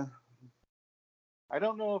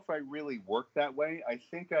don't know if I really work that way. I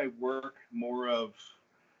think I work more of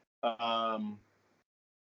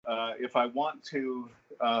if I want to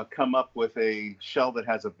come up with a shell that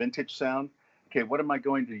has a vintage sound. Okay, what am I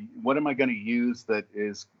going to use that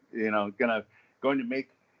is going to make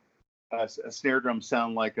a snare drum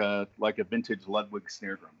sound like a vintage Ludwig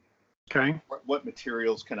snare drum? Okay. What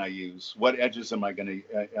materials can I use? What edges am I going to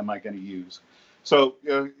use? So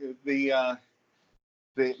I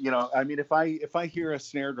mean, if I hear a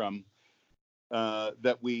snare drum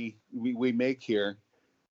that we make here,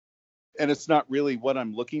 and it's not really what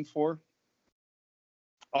I'm looking for,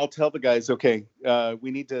 I'll tell the guys, okay,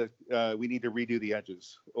 we need to redo the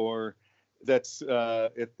edges, or that's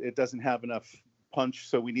it doesn't have enough punch,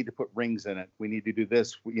 so we need to put rings in it. We need to do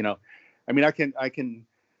this. I mean, I can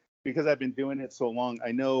because I've been doing it so long,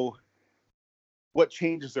 I know what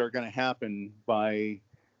changes are going to happen by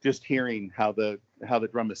just hearing how the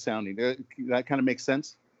drum is sounding. That kind of makes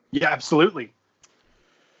sense? Yeah, absolutely.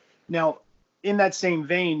 Now, in that same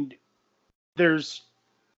vein,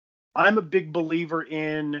 I'm a big believer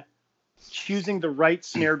in choosing the right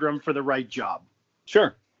snare drum for the right job.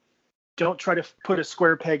 Sure. Don't try to put a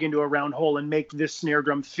square peg into a round hole and make this snare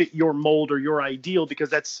drum fit your mold or your ideal,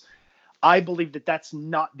 because I believe that's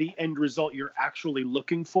not the end result you're actually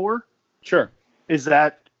looking for. Sure. Is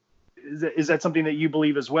that something that you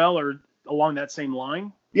believe as well, or along that same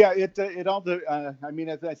line? Yeah, it all. I mean,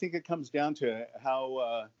 I think it comes down to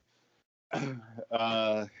how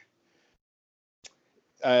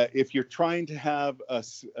if you're trying to have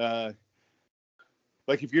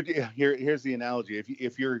like if you're here's the analogy.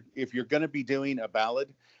 If you're going to be doing a ballad,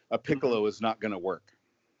 a piccolo is not going to work.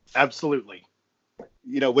 Absolutely.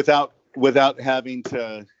 Without having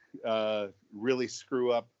to really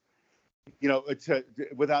screw up.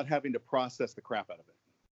 Without having to process the crap out of it.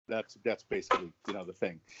 That's basically the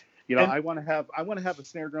thing. I want to have a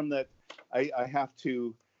snare drum that I have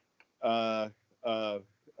to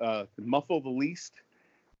muffle the least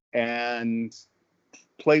and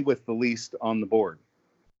play with the least on the board.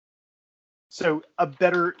 So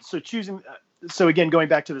again, going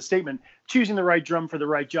back to the statement, choosing the right drum for the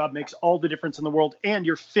right job makes all the difference in the world, and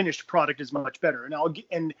your finished product is much better.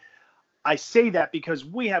 And I say that because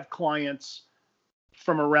we have clients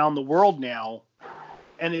from around the world now,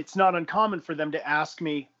 and it's not uncommon for them to ask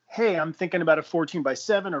me, hey, I'm thinking about a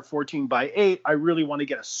 14x7 or 14x8. I really want to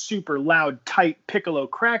get a super loud, tight piccolo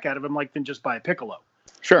crack out of them. Like, then just buy a piccolo.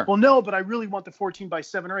 Sure. Well, no, but I really want the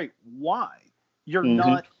 14x7 or 8. Why? You're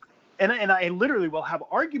not. And I literally will have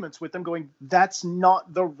arguments with them going, that's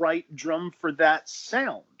not the right drum for that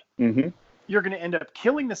sound. You're going to end up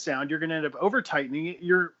killing the sound. You're going to end up over tightening it.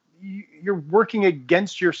 You're working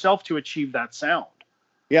against yourself to achieve that sound.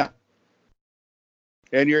 Yeah.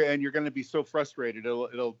 And you're going to be so frustrated.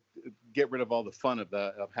 It'll get rid of all the fun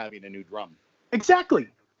of having a new drum. Exactly.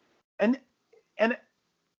 And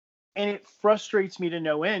it frustrates me to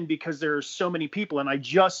no end because there are so many people, and I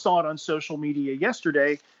just saw it on social media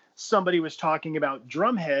yesterday. Somebody was talking about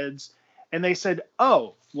drum heads, and they said,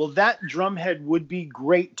 oh, well, that drum head would be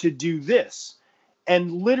great to do this.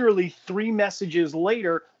 And literally 3 messages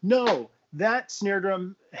later, no, that snare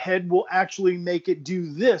drum head will actually make it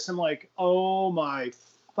do this. I'm like, oh my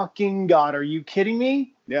fucking God, are you kidding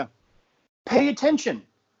me? Yeah. Pay attention.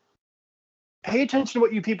 Pay attention to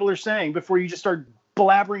what you people are saying before you just start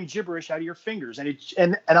blabbering gibberish out of your fingers.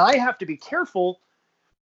 And I have to be careful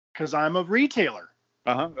because I'm a retailer.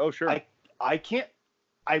 Oh, sure. I can't.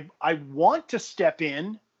 I want to step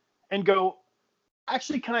in and go,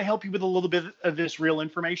 actually, can I help you with a little bit of this real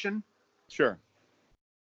information? Sure.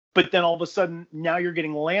 But then all of a sudden, now you're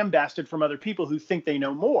getting lambasted from other people who think they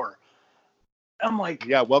know more. I'm like,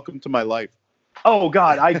 yeah, welcome to my life. Oh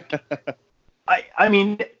God, I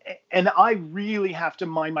mean, and I really have to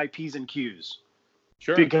mind my P's and Q's.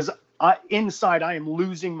 Sure. Because inside I am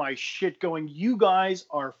losing my shit going, you guys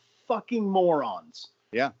are fucking morons.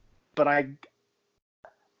 Yeah. But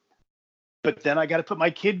then I got to put my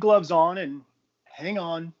kid gloves on and hang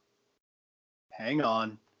on.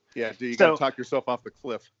 Yeah, you got to talk yourself off the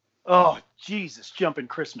cliff. Oh, Jesus, jumping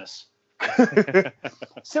Christmas.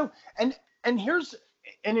 So, and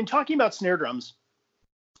in talking about snare drums,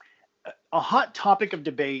 a hot topic of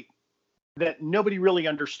debate that nobody really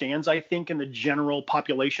understands, I think, in the general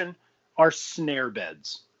population are snare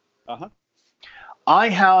beds. I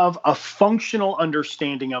have a functional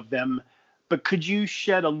understanding of them, but could you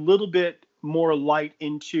shed a little bit more light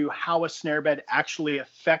into how a snare bed actually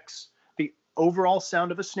affects the overall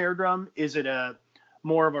sound of a snare drum? Is it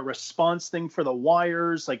more of a response thing for the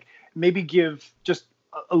wires? Like, maybe give just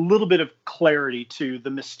a little bit of clarity to the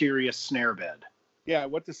mysterious snare bed. Yeah,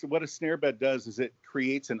 what a snare bed does is it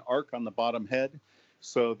creates an arc on the bottom head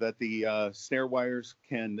so that the snare wires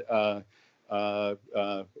can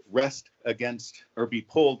rest against or be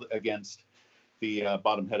pulled against the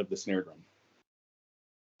bottom head of the snare drum.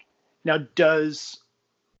 Now, does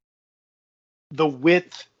the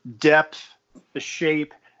width, depth, the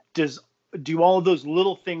shape, do all of those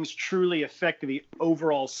little things truly affect the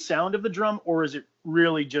overall sound of the drum, or is it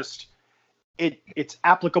really just it's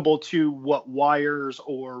applicable to what wires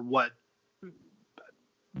or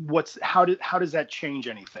how does that change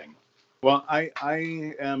anything? Well, I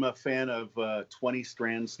am a fan of 20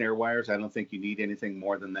 strand snare wires. I don't think you need anything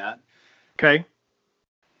more than that. Okay.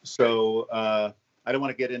 So I don't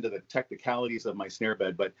want to get into the technicalities of my snare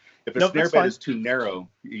bed, but if a snare bed is too narrow,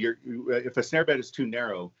 if a snare bed is too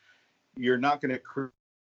narrow, you're not going to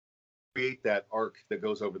create that arc that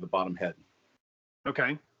goes over the bottom head.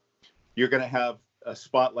 Okay. You're going to have a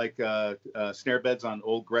spot like snare beds on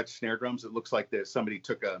old Gretsch snare drums. It looks like somebody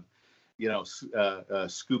took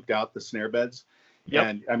scooped out the snare beds. Yep.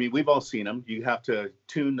 And I mean, we've all seen them. You have to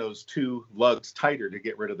tune those 2 lugs tighter to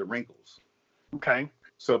get rid of the wrinkles. Okay.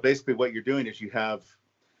 So basically what you're doing is you have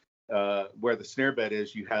where the snare bed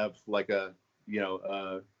is, you have like a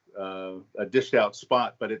dished out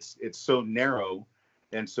spot, but it's so narrow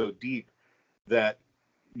and so deep that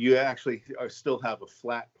you actually still have a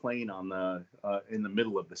flat plane on the in the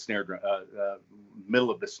middle of the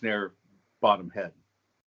snare bottom head.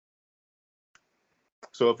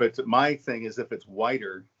 So if it's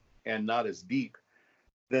wider and not as deep,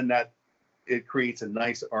 then it creates a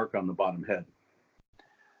nice arc on the bottom head.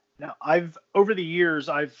 Now, over the years,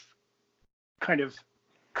 I've kind of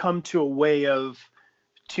come to a way of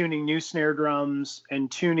tuning new snare drums and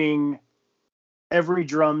tuning every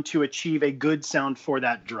drum to achieve a good sound for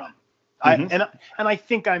that drum. And I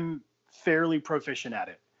think I'm fairly proficient at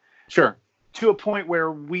it. Sure. To a point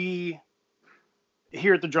where we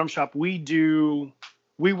here at the drum shop, we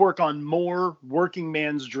work on more working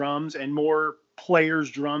man's drums and more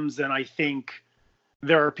players' drums than I think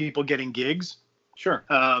there are people getting gigs. Sure.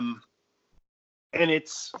 And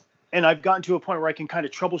I've gotten to a point where I can kind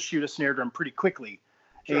of troubleshoot a snare drum pretty quickly.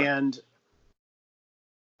 Sure. And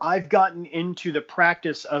I've gotten into the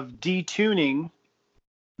practice of detuning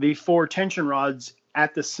the 4 tension rods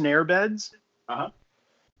at the snare beds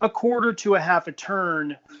a quarter to a half a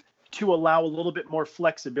turn to allow a little bit more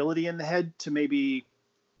flexibility in the head to maybe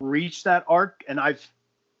reach that arc. And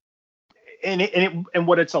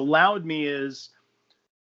what it's allowed me is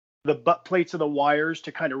the butt plates of the wires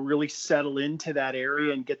to kind of really settle into that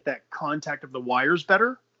area and get that contact of the wires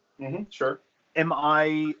better. Mm-hmm, sure.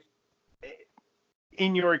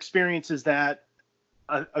 In your experience, is that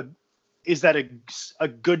a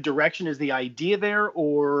good direction? Is the idea there,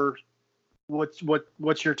 or what's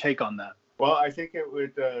your take on that? Well, I think it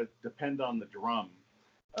would depend on the drum.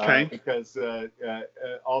 Okay. Because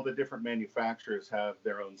all the different manufacturers have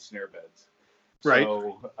their own snare beds. Right.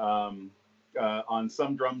 So on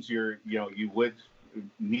some drums, you would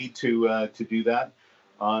need to do that.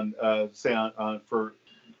 For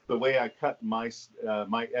the way I cut my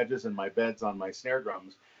edges and my beds on my snare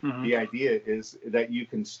drums, Mm-hmm. the idea is that you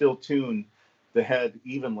can still tune the head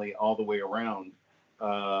evenly all the way around.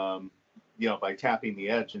 By tapping the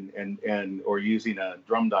edge and or using a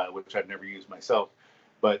drum dial, which I've never used myself,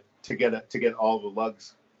 but to get all the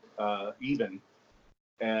lugs even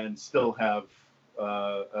and still have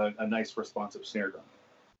a nice responsive snare drum.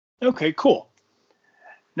 Okay, cool.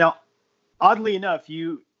 Now, oddly enough,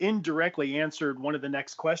 you indirectly answered one of the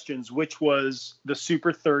next questions, which was the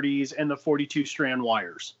Super 30s and the 42 strand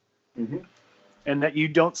wires, mm-hmm. and that you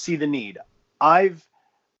don't see the need.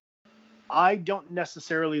 I don't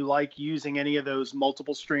necessarily like using any of those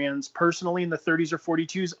multiple strands personally in the 30s or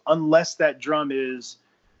 42s unless that drum is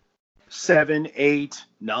 7, 8,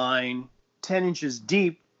 9, 10 inches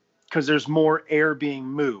deep, because there's more air being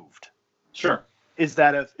moved. Sure. Is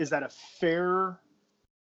that a fair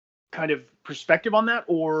kind of perspective on that,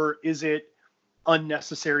 or is it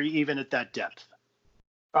unnecessary even at that depth?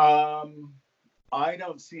 I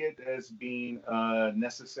don't see it as being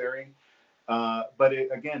necessary. But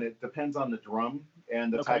it depends on the drum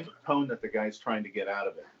and the type of tone that the guy's trying to get out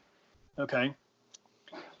of it. Okay.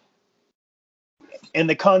 And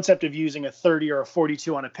the concept of using a 30 or a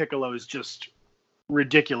 42 on a piccolo is just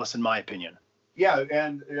ridiculous, in my opinion. Yeah,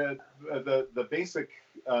 and the basic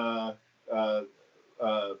thought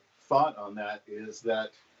on that is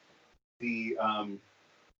that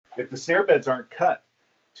if the snare beds aren't cut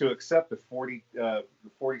to accept the 40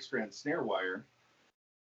 strand snare wire,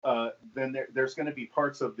 then there's going to be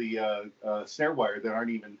parts of the snare wire that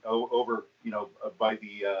aren't even over, by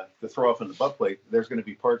the throw off in the butt plate. There's going to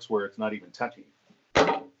be parts where it's not even touching.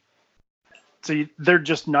 So they're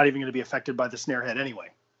just not even going to be affected by the snare head anyway.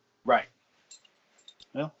 Right.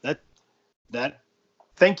 Well, that.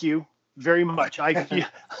 Thank you very much.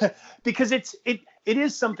 Because it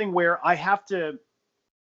is something where I have to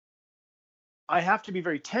be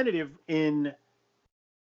very tentative in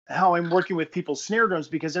how I'm working with people's snare drums,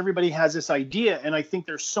 because everybody has this idea, and I think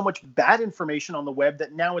there's so much bad information on the web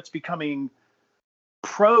that now it's becoming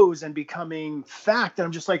prose and becoming fact, and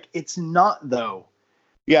I'm just like, it's not though.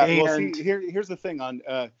 Yeah, well, see, here's the thing on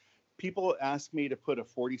people ask me to put a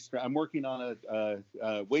 40 strand. I'm working on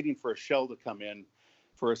waiting for a shell to come in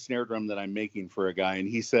for a snare drum that I'm making for a guy, and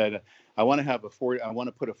he said, I want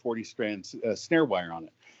to put a 40 strand snare wire on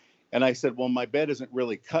it. And I said, well, my bed isn't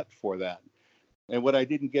really cut for that. And what I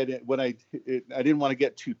didn't get it, I didn't want to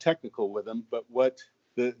get too technical with them, but what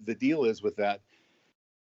the deal is with that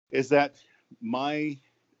is that my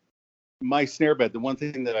snare bed, the one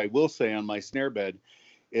thing that I will say on my snare bed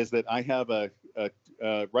is that I have a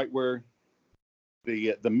right where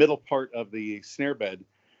the middle part of the snare bed,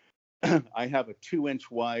 I have a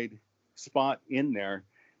 2-inch wide spot in there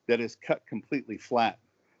that is cut completely flat.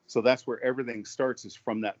 So that's where everything starts, is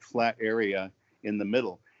from that flat area in the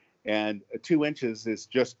middle. And 2 inches is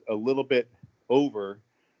just a little bit over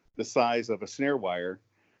the size of a snare wire.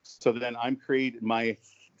 So then my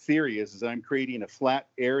theory is I'm creating a flat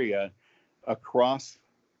area across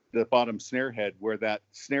the bottom snare head where that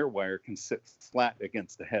snare wire can sit flat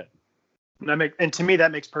against the head. And to me,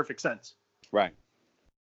 that makes perfect sense. Right.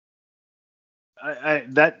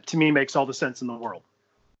 That to me makes all the sense in the world.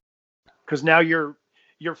 Because now you're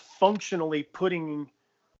functionally putting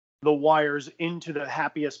the wires into the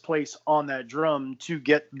happiest place on that drum to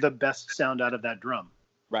get the best sound out of that drum.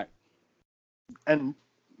 Right. And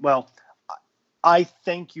well, I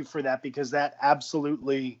thank you for that, because that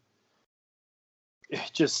absolutely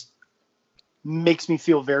just makes me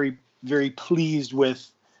feel very, very pleased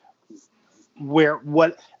with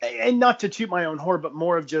and not to toot my own horn, but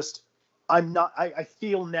more of just, I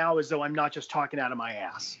feel now as though I'm not just talking out of my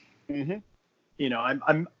ass. Mm-hmm.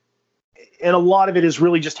 I'm and a lot of it is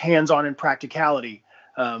really just hands-on and practicality.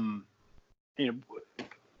 In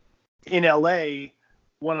LA,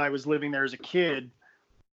 when I was living there as a kid,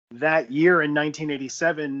 that year in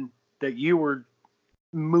 1987 that you were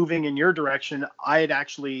moving in your direction, I had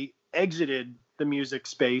actually exited the music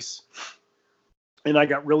space and I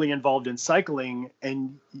got really involved in cycling.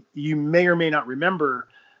 And you may or may not remember,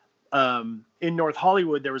 in North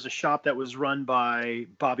Hollywood, there was a shop that was run by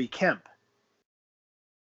Bobby Kemp.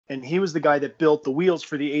 And he was the guy that built the wheels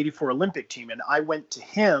for the '84 Olympic team. And I went to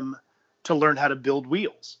him to learn how to build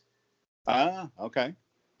wheels. Ah, okay.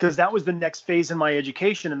 Because that was the next phase in my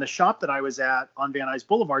education. And the shop that I was at on Van Nuys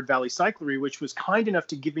Boulevard, Valley Cyclery, which was kind enough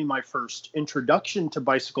to give me my first introduction to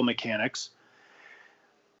bicycle mechanics.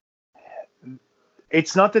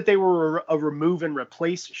 It's not that they were a remove and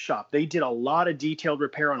replace shop. They did a lot of detailed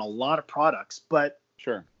repair on a lot of products, but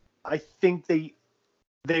Sure. I think they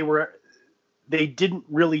didn't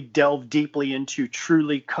really delve deeply into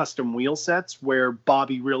truly custom wheel sets where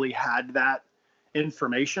Bobby really had that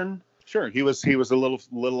information. Sure. He was a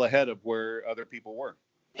little ahead of where other people were.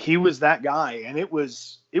 He was that guy, and it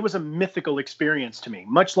was a mythical experience to me,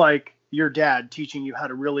 much like your dad teaching you how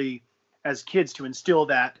to really, as kids, to instill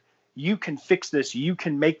that you can fix this, you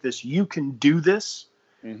can make this, you can do this.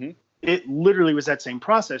 Mm-hmm. It literally was that same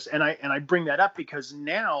process. And I bring that up because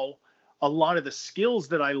now a lot of the skills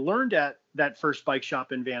that I learned at that first bike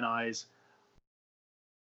shop in Van Nuys,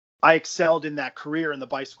 I excelled in that career in the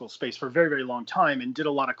bicycle space for a very, very long time and did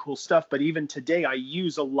a lot of cool stuff. But even today, I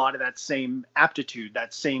use a lot of that same aptitude,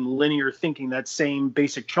 that same linear thinking, that same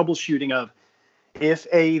basic troubleshooting of if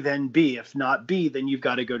A, then B. If not B, then you've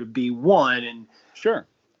got to go to B1. And Sure.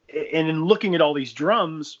 And in looking at all these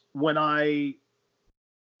drums, when I,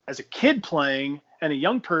 as a kid playing and a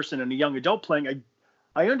young person and a young adult playing,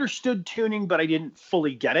 I understood tuning, but I didn't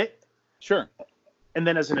fully get it. Sure. And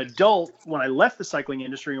then as an adult, when I left the cycling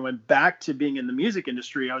industry and went back to being in the music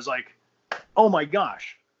industry, I was like, oh my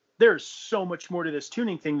gosh, there's so much more to this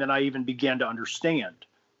tuning thing than I even began to understand.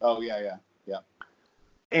 Oh, yeah.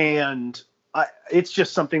 And it's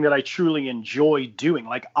just something that I truly enjoy doing.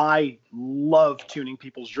 Like, I love tuning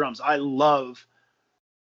people's drums. I love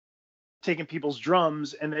taking people's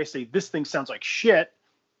drums and they say, this thing sounds like shit.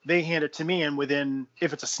 They hand it to me, and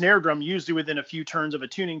if it's a snare drum, usually within a few turns of a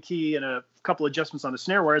tuning key and a couple adjustments on the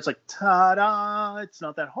snare wire, it's like, ta-da, it's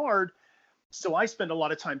not that hard. So I spend a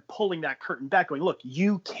lot of time pulling that curtain back going, look,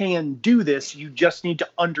 you can do this. You just need to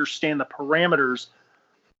understand the parameters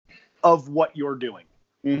of what you're doing.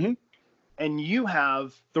 Mm-hmm. And you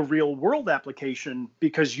have the real world application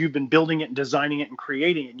because you've been building it and designing it and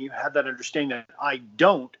creating it. And you have that understanding that I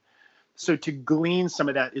don't. So to glean some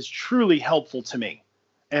of that is truly helpful to me.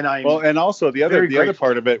 And and also the other grateful.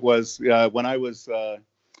 part of it was when I was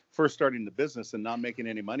first starting the business and not making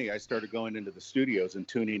any money, I started going into the studios and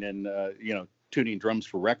tuning drums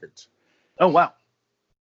for records. Oh, wow.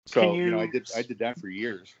 So I did that for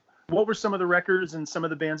years. What were some of the records and some of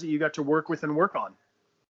the bands that you got to work with and work on?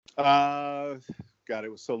 God, it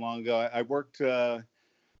was so long ago. I worked on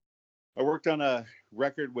a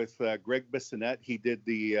record with Greg Bissonette. He did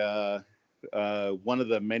the one of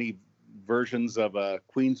the many versions of a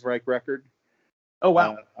Queensryche record. Oh,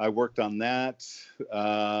 wow. I worked on that.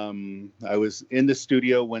 I was in the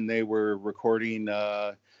studio when they were recording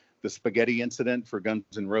the Spaghetti Incident for Guns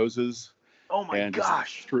N' Roses. Oh my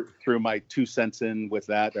gosh. Threw my 2 cents in with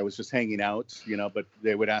that. I was just hanging out, but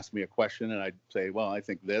they would ask me a question and I'd say, well, I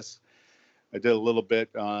think this. I did a little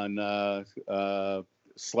bit on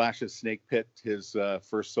Slash's Snake Pit, his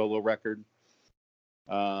first solo record.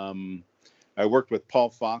 I worked with Paul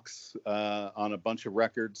Fox on a bunch of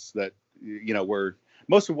records that, were,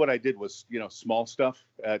 most of what I did was, small stuff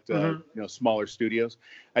at, smaller studios.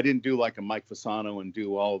 I didn't do like a Mike Fasano and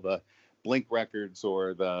do all the Blink records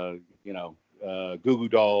or the, Goo Goo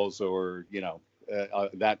Dolls or,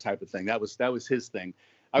 that type of thing. That was his thing.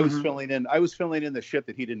 I was filling in the shit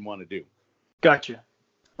that he didn't want to do. Gotcha.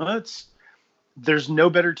 Well, there's no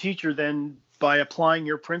better teacher than by applying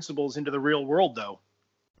your principles into the real world, though.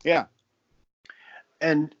 Yeah.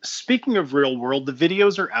 And speaking of real world, the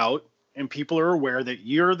videos are out and people are aware that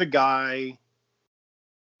you're the guy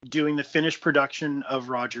doing the finished production of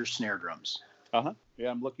Roger's snare drums. Uh-huh. Yeah,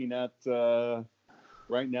 I'm looking at,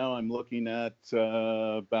 right now I'm looking at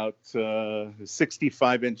about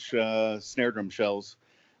 65-inch snare drum shells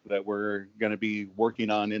that we're going to be working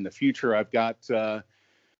on in the future. I've got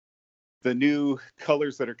the new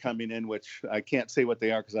colors that are coming in, which I can't say what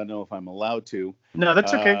they are because I don't know if I'm allowed to. No,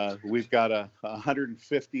 that's okay. We've got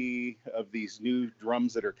 150 of these new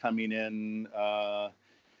drums that are coming in on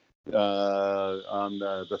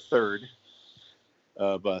the 3rd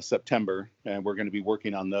of September, and we're going to be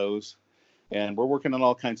working on those. And we're working on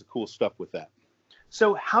all kinds of cool stuff with that.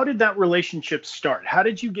 So how did that relationship start? How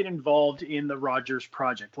did you get involved in the Rogers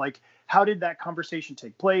project? Like, how did that conversation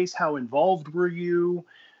take place? How involved were you?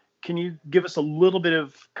 Can you give us a little bit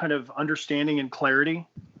of kind of understanding and clarity?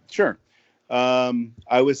 Sure.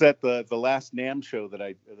 I was at the last NAMM show that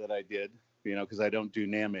I did, because I don't do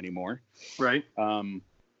NAMM anymore. Right. One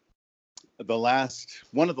of the last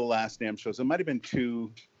NAMM shows, it might have been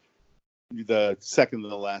the second to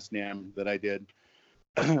the last NAMM that I did.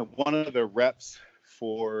 One of the reps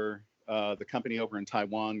for the company over in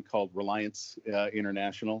Taiwan called Reliance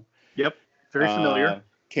International. Yep, very familiar.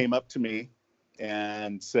 Came up to me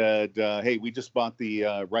and said, "Hey, we just bought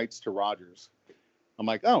the rights to Rogers." I'm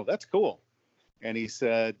like, "Oh, that's cool." And he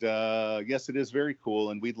said, "Yes, it is very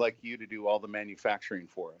cool, and we'd like you to do all the manufacturing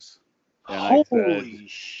for us." And Holy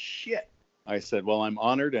shit! I said, "Well, I'm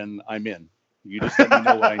honored, and I'm in. You just let me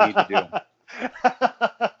know what I need to do."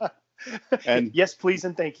 And yes, please,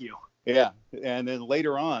 and thank you. Yeah, and then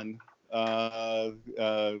later on,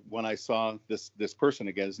 when I saw this person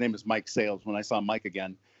again, his name is Mike Sales. When I saw Mike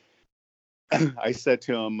again, I said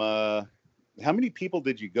to him, "How many people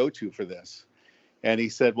did you go to for this?" And he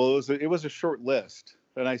said, "Well, it was a short list."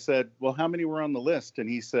 And I said, "Well, how many were on the list?" And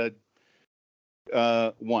he said,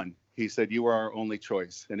 "One." He said, "You were our only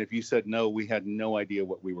choice. And if you said no, we had no idea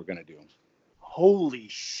what we were going to do." Holy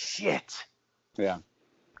shit. Yeah.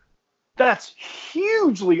 That's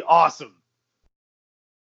hugely awesome.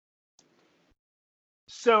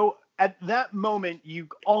 So at that moment, it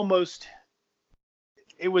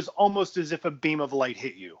was almost as if a beam of light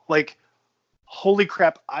hit you. Like, holy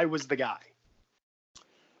crap, I was the guy.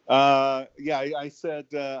 Yeah, I said,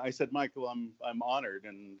 "Michael, I'm honored,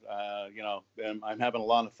 and I'm having a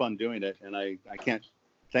lot of fun doing it, and I can't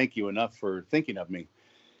thank you enough for thinking of me."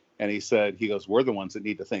 And he goes, "We're the ones that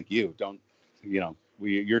need to thank you. Don't,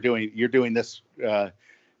 you're doing this,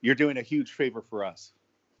 you're doing a huge favor for us."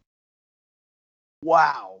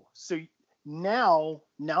 Wow. So now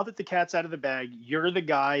that the cat's out of the bag, you're the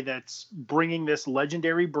guy that's bringing this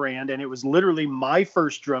legendary brand, and it was literally my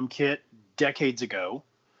first drum kit decades ago.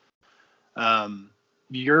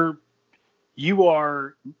 You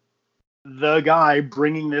are the guy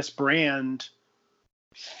bringing this brand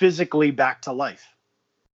physically back to life.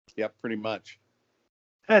 Yep, pretty much.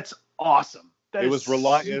 That's awesome. It was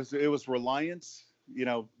Reliance,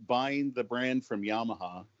 buying the brand from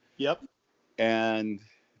Yamaha. Yep. And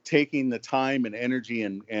taking the time and energy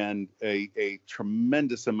and a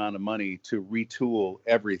tremendous amount of money to retool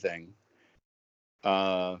everything.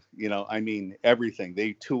 Everything.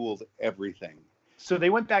 They tooled everything. So they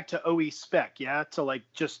went back to OE spec, yeah, to like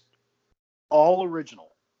just all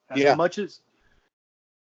original. As much as.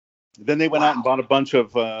 Then they went out and bought a bunch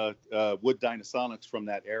of Wood Dynasonics from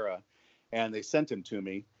that era, and they sent them to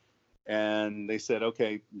me, and they said,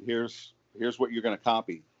 "Okay, here's what you're going to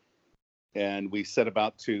copy," and we set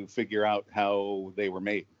about to figure out how they were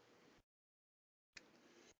made.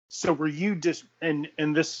 So were you just, and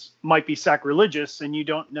this might be sacrilegious, and you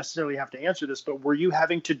don't necessarily have to answer this, but were you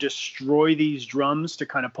having to destroy these drums to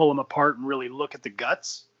kind of pull them apart and really look at the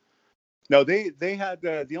guts? No, they had,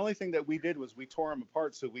 the only thing that we did was we tore them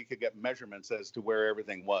apart so we could get measurements as to where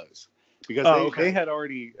everything was, because they had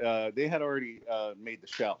already made the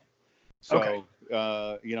shell. So,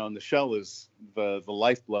 and the shell is the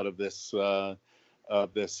lifeblood of this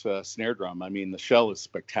snare drum. I mean, the shell is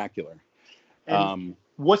spectacular.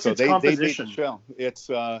 What's its composition? They made the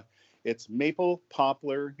shell. It's maple,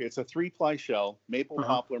 poplar. It's a 3-ply shell, maple,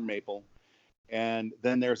 poplar, maple. And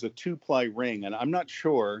then there's a 2-ply ring. And I'm not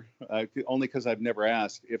sure, only because I've never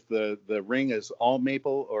asked, if the ring is all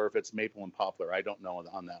maple or if it's maple and poplar. I don't know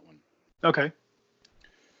on that one. Okay.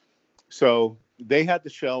 So they had the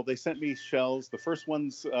shell. They sent me shells. The first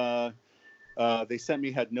ones they sent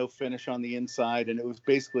me had no finish on the inside. And it was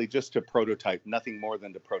basically just to prototype, nothing more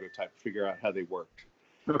than to prototype, figure out how they worked.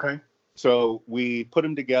 Okay. So we put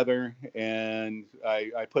them together, and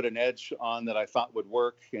I put an edge on that I thought would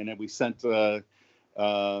work, and then we sent the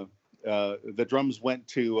drums went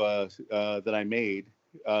to that I made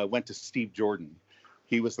went to Steve Jordan.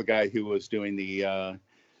 He was the guy who was doing the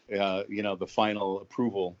the final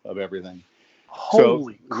approval of everything.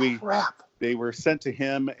 Holy crap! They were sent to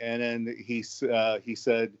him, and then he said,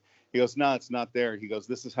 he goes, "No, it's not there." He goes,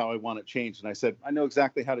 "This is how I want it changed." And I said, "I know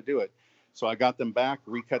exactly how to do it." So I got them back,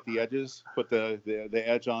 recut the edges, put the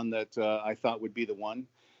edge on that I thought would be the one,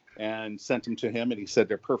 and sent them to him, and he said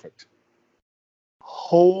they're perfect.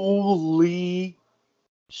 Holy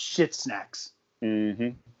shit snacks.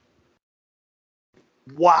 Mm-hmm.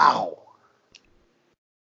 Wow.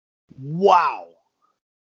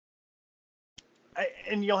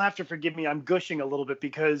 And you'll have to forgive me, I'm gushing a little bit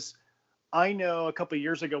because I know a couple of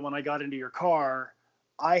years ago when I got into your car,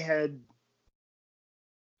 I had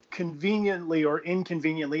conveniently or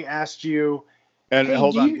inconveniently asked you, And hey,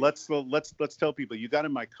 hold on, let's tell people you got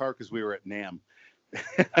in my car because we were at NAMM.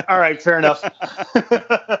 All right, fair enough.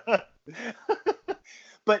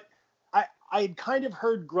 But I had kind of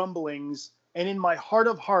heard grumblings, and in my heart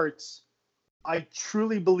of hearts, I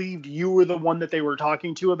truly believed you were the one that they were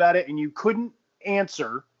talking to about it, and you couldn't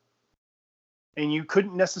answer, and you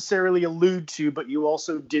couldn't necessarily allude to, but you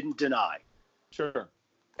also didn't deny. Sure.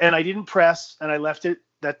 And I didn't press, and I left it.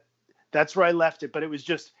 That's where I left it. But it was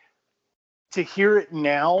just, to hear it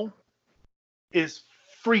now is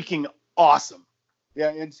freaking awesome. Yeah,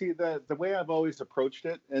 and see the way I've always approached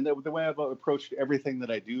it, and the way I've approached everything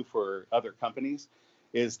that I do for other companies,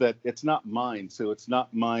 is that it's not mine. So it's not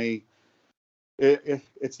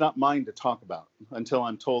it's not mine to talk about until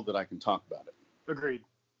I'm told that I can talk about it. Agreed.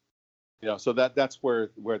 You know, so that's where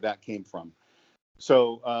that came from.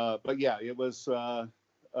 So, but yeah, it was.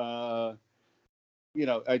 You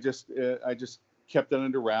know, I just kept it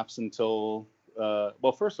under wraps until.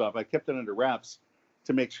 Well, first off, I kept it under wraps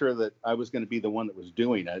to make sure that I was going to be the one that was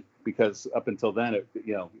doing it, because up until then,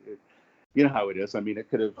 you know how it is. I mean, it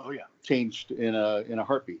could have changed in a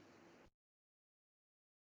heartbeat.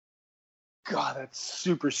 God, that's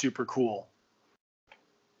super, super cool.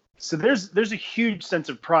 So there's a huge sense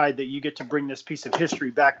of pride that you get to bring this piece of history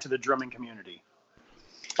back to the drumming community.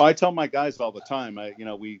 I tell my guys all the time,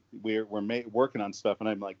 we're working on stuff, and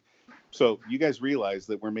I'm like, so you guys realize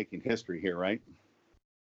that we're making history here, right?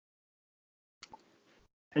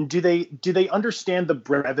 And do they understand the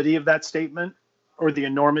brevity of that statement or the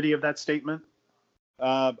enormity of that statement?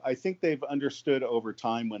 I think they've understood over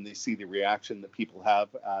time when they see the reaction that people have,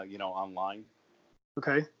 online.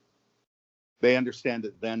 Okay. They understand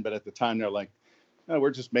it then, but at the time they're like, oh,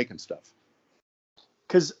 we're just making stuff.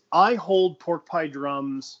 Because I hold Pork Pie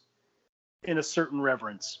Drums in a certain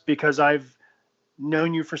reverence, because I've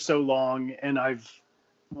known you for so long and I've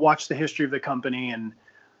watched the history of the company, and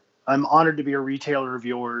I'm honored to be a retailer of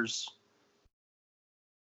yours.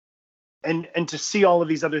 And to see all of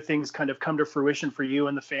these other things kind of come to fruition for you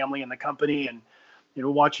and the family and the company, and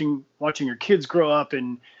watching your kids grow up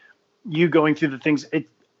and you going through the things,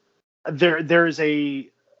 there's a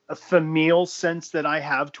familial sense that I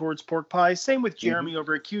have towards Pork Pie. Same with Jeremy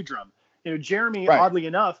over at Q Drum. Jeremy, right. Oddly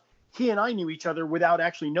enough, he and I knew each other without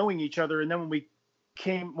actually knowing each other. And then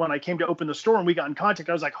when I came to open the store and we got in contact,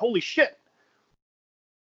 I was like, holy shit.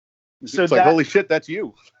 So it's like, holy shit, that's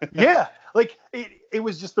you. Yeah. Like it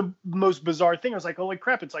was just the most bizarre thing. I was like, holy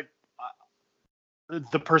crap. It's like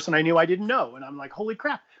the person I knew I didn't know. And I'm like, holy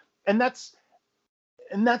crap. And that's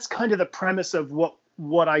kind of the premise of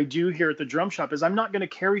what I do here at the Drum Shop, is I'm not going to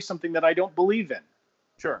carry something that I don't believe in.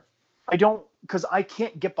 Sure. I don't, because I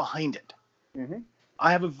can't get behind it. Mm-hmm.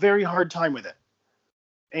 I have a very hard time with it.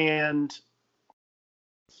 And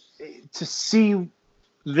to see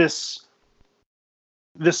this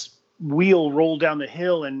wheel roll down the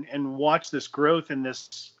hill and watch this growth and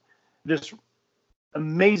this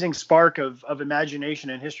amazing spark of imagination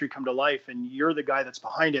and history come to life, and you're the guy that's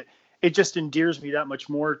behind it, it just endears me that much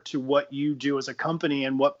more to what you do as a company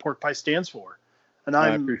and what Pork Pie stands for. And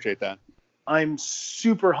I appreciate that. I'm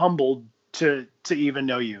super humbled to even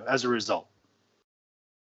know you as a result.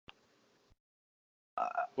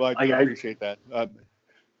 Well, I appreciate that.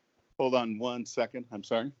 Hold on 1 second. I'm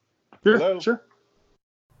sorry. Sure, hello? Sure.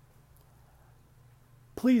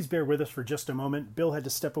 Please bear with us for just a moment. Bill had to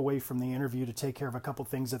step away from the interview to take care of a couple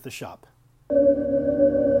things at the shop.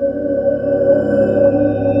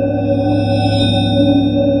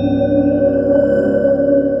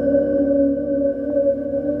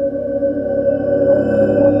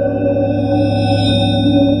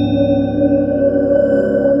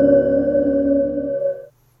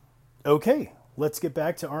 Okay, let's get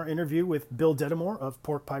back to our interview with Bill Dedamore of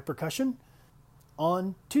Pork Pie Percussion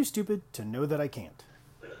on Too Stupid to Know That I Can't.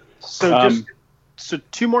 So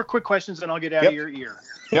two more quick questions and I'll get out of your ear.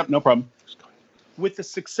 Yep, no problem. With the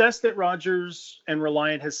success that Rogers and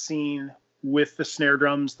Reliant has seen with the snare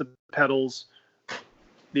drums, the pedals,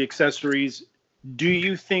 the accessories, do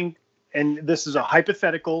you think, and this is a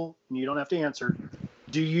hypothetical and you don't have to answer,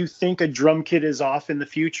 do you think a drum kit is off in the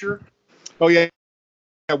future? Oh, yeah.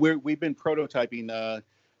 We've been prototyping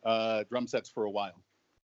drum sets for a while,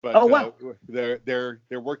 but wow. They're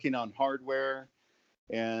working on hardware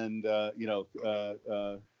and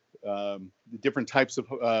different types of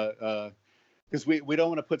because we don't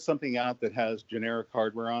want to put something out that has generic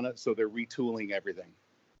hardware on it, so they're retooling everything.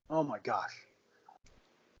 Oh my gosh,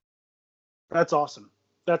 that's awesome.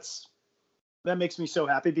 That makes me so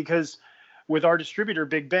happy, because with our distributor,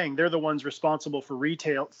 Big Bang, they're the ones responsible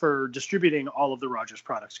for distributing all of the Rogers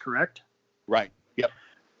products, correct? Right. Yep.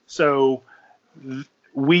 So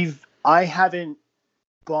I haven't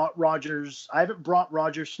brought Rogers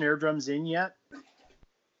snare drums in yet,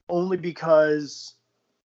 only because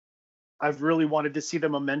I've really wanted to see the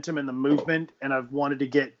momentum and the movement, and I've wanted to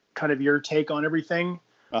get kind of your take on everything.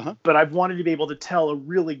 Uh-huh. But I've wanted to be able to tell a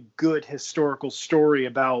really good historical story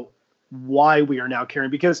about why we are now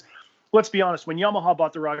carrying, because let's be honest, when Yamaha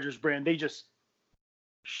bought the Rogers brand, they just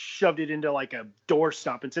shoved it into like a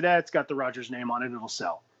doorstop and said, it's got the Rogers name on it, it'll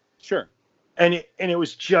sell. Sure. And it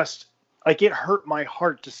was just like, it hurt my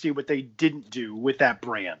heart to see what they didn't do with that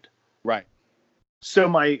brand. Right. So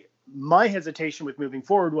my hesitation with moving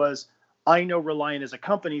forward was, I know Reliant as a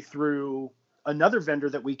company through another vendor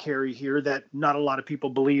that we carry here that not a lot of people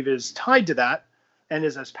believe is tied to that and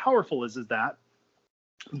is as powerful as that.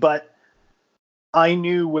 But I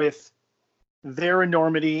knew with their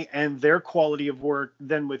enormity and their quality of work,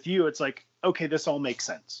 then with you, it's like, okay, this all makes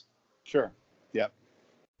sense. Sure. Yep.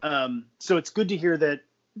 So it's good to hear that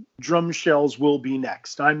drum shells will be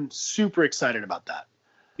next. I'm super excited about that.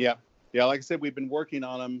 Yeah. Yeah. Like I said, we've been working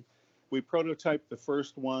on them. We prototyped the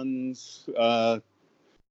first ones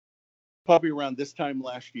probably around this time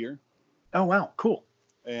last year. Oh, wow. Cool.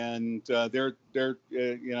 And they're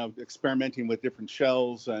experimenting with different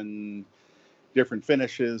shells and different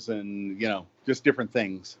finishes and, just different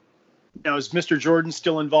things. Now, is Mr. Jordan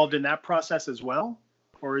still involved in that process as well?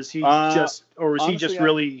 Or is he honestly,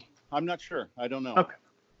 really... I'm not sure. I don't know. Okay.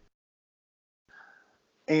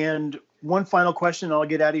 And one final question, I'll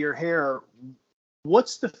get out of your hair.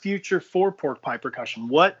 What's the future for Pork Pie Percussion?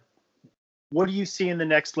 What do you see in the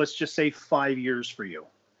next, let's just say, 5 years for you?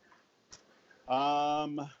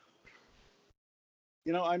 I'm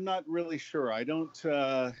not really sure. I don't,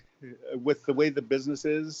 with the way the business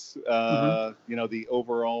is, the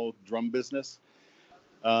overall drum business,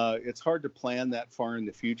 it's hard to plan that far in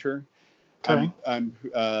the future. Okay. I'm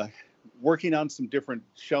working on some different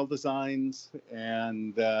shell designs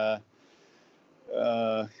and,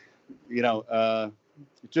 we're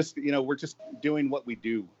just doing what we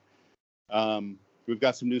do. We've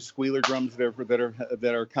got some new squealer drums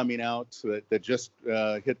that are coming out that just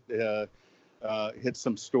hit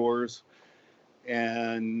some stores,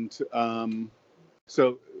 and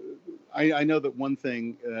so I know that one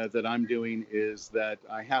thing that I'm doing is that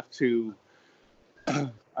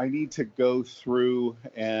I need to go through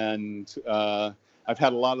and I've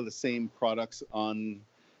had a lot of the same products on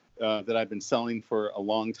that I've been selling for a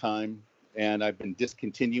long time, and I've been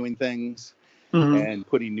discontinuing things. Mm-hmm. And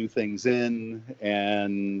putting new things in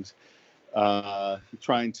and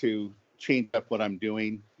trying to change up what I'm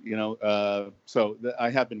doing, so I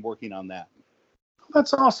have been working on that.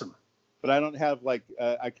 That's awesome. But I don't have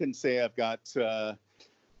I couldn't say I've got,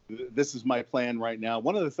 this is my plan right now.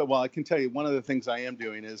 I can tell you one of the things I am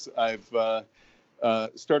doing is I've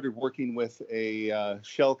started working with a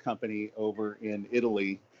shell company over in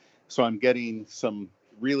Italy. So I'm getting some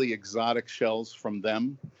really exotic shells from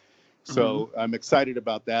them. So I'm excited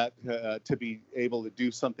about that, to be able to do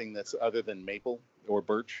something that's other than maple or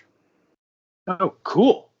birch. Oh,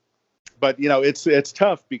 cool. But, it's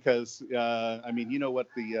tough because, what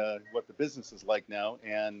the business is like now.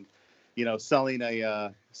 And, selling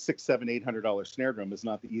a $600-$800 snare drum is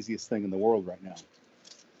not the easiest thing in the world right now.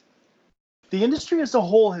 The industry as a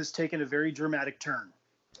whole has taken a very dramatic turn.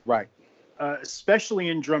 Right. Especially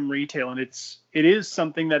in drum retail. And it is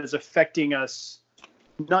something that is affecting us,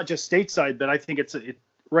 not just stateside, but I think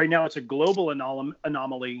right now it's a global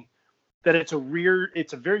anomaly. That it's a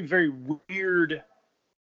very, very weird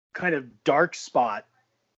kind of dark spot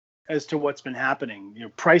as to what's been happening.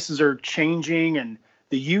 Prices are changing, and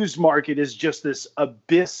the used market is just this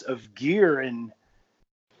abyss of gear. And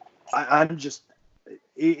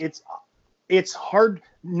it's hard.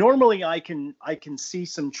 Normally, I can see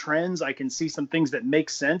some trends. I can see some things that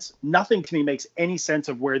make sense. Nothing to me makes any sense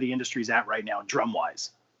of where the industry's at right now, drum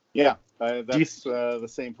wise. Yeah, that's the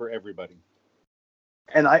same for everybody.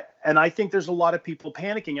 And I think there's a lot of people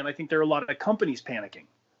panicking, and I think there are a lot of companies panicking.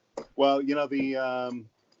 Well, the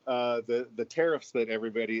tariffs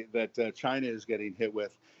that China is getting hit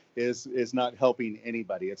with is not helping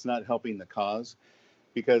anybody. It's not helping the cause,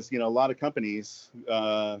 because a lot of companies,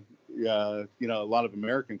 a lot of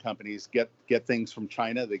American companies get things from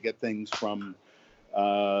China. They get things from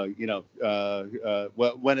when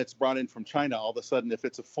it's brought in from China, all of a sudden, if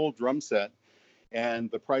it's a full drum set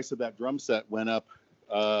and the price of that drum set went up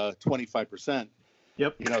 25%.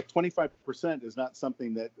 Yep. 25% is not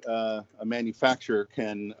something that a manufacturer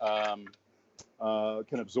can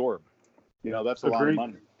absorb. That's a lot of Agreed.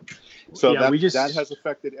 money. So Yeah, that has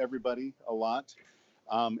affected everybody a lot.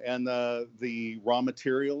 And the raw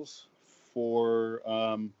materials for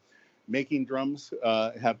making drums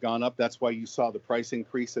have gone up. That's why you saw the price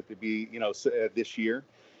increase at this year.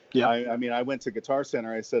 Yeah. I went to Guitar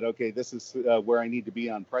Center. I said, okay, this is where I need to be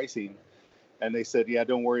on pricing. And they said, yeah,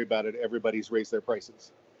 don't worry about it. Everybody's raised their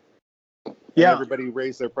prices. Yeah. And everybody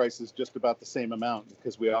raised their prices just about the same amount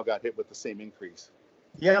because we all got hit with the same increase.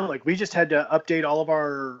 Yeah, like we just had to update all of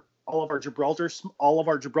our Gibraltar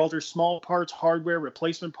small parts, hardware,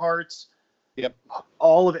 replacement parts. Yep.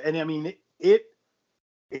 All of it. And I mean, it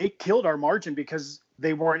killed our margin because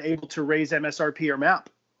they weren't able to raise MSRP or MAP.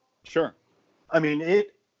 Sure. I mean,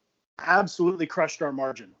 it absolutely crushed our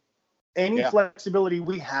margin. Any flexibility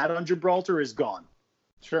we had on Gibraltar is gone.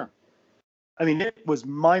 Sure. I mean, it was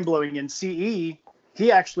mind-blowing. In CE,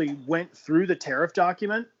 he actually went through the tariff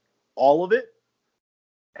document, all of it,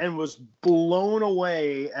 and was blown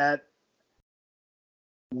away at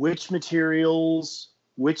which materials,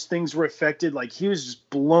 which things were affected. Like, he was just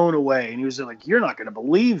blown away. And he was like, you're not going to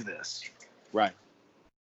believe this. Right.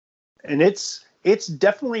 And it's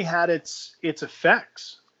definitely had its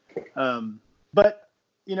effects. But,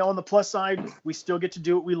 on the plus side, we still get to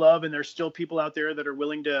do what we love. And there's still people out there that are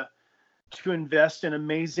willing to invest in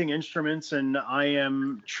amazing instruments. And I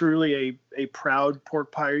am truly a proud pork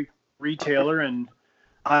pie retailer. And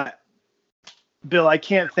Bill, I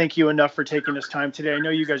can't thank you enough for taking this time today. I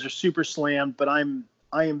know you guys are super slammed, but I am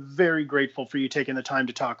very grateful for you taking the time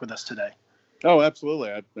to talk with us today. Oh, absolutely.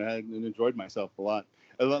 I enjoyed myself a lot.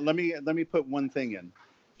 Let me put one thing in.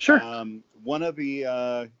 Sure. One of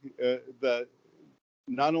the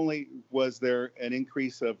not only was there an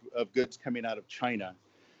increase of goods coming out of China,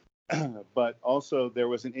 but also there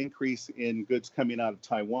was an increase in goods coming out of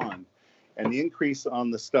Taiwan. And the increase on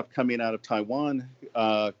the stuff coming out of Taiwan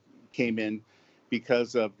came in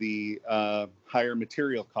because of the higher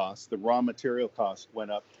material costs. The raw material cost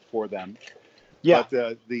went up for them. Yeah.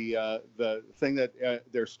 But the thing that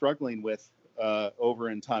they're struggling with over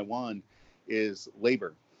in Taiwan is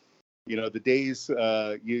labor. The days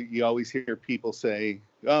you always hear people say,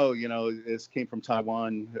 oh, this came from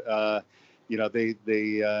Taiwan. They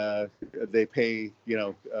pay,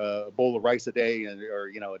 a bowl of rice a day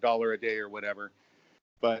or $1 a day or whatever.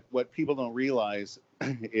 But what people don't realize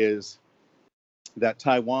is that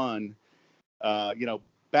Taiwan,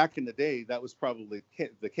 back in the day, that was probably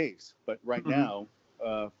the case. But right now,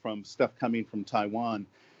 from stuff coming from Taiwan,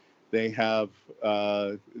 they have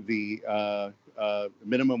the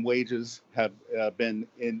minimum wages have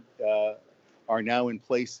are now in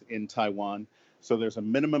place in Taiwan. So there's a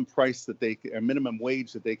minimum price a minimum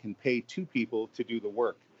wage that they can pay to people to do the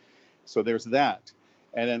work. So there's that.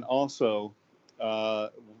 And then also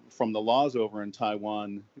from the laws over in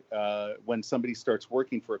Taiwan, when somebody starts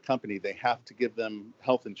working for a company, they have to give them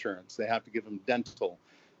health insurance. They have to give them dental.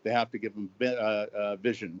 They have to give them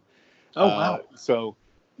vision. Oh, wow. So,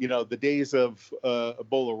 the days of a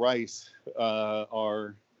bowl of rice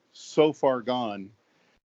are so far gone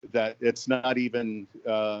that it's not even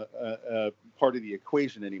part of the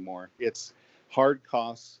equation anymore. It's hard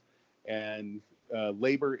costs, and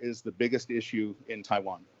labor is the biggest issue in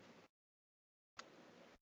Taiwan.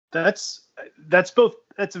 That's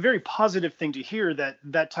a very positive thing to hear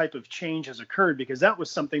that type of change has occurred, because that was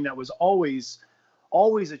something that was always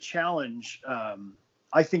a challenge,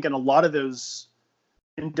 I think, in a lot of those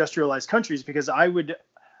industrialized countries, because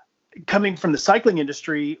coming from the cycling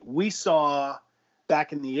industry, we saw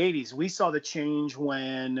back in the 80s, we saw the change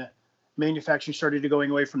when manufacturing started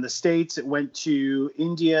going away from the States. It went to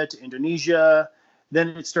India, to Indonesia. Then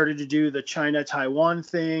it started to do the China, Taiwan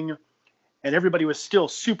thing. And everybody was still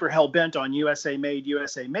super hell-bent on USA made,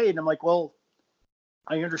 USA made. And I'm like, well,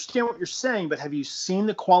 I understand what you're saying, but have you seen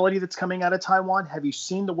the quality that's coming out of Taiwan? Have you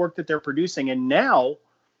seen the work that they're producing? And now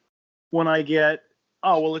when I get,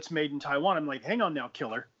 oh, well, it's made in Taiwan, I'm like, hang on now,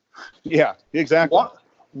 killer. Yeah, exactly.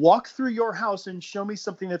 Walk through your house and show me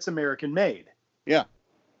something that's American made. Yeah.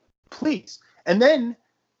 Please. And then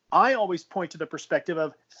I always point to the perspective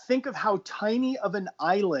of, think of how tiny of an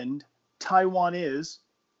island Taiwan is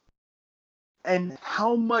and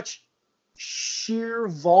how much sheer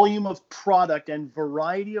volume of product and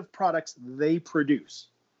variety of products they produce.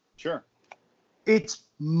 Sure. It's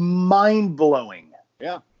mind-blowing.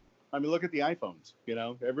 Yeah. I mean, look at the iPhones.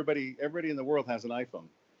 Everybody in the world has an iPhone.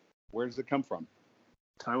 Where does it come from?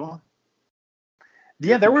 Taiwan.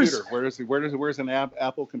 Yeah, there was. Where's an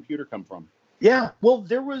Apple computer come from? Yeah, well,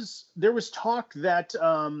 there was talk that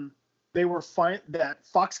that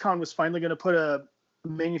Foxconn was finally going to put a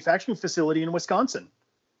manufacturing facility in Wisconsin.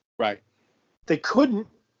 Right. They couldn't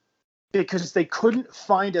because they couldn't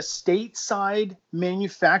find a stateside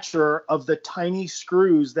manufacturer of the tiny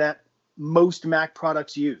screws that most Mac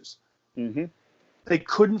products use. Mm-hmm. They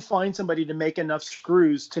couldn't find somebody to make enough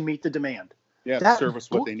screws to meet the demand. Yeah, to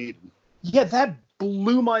service what they needed. Yeah, that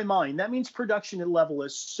blew my mind. That means production level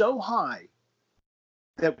is so high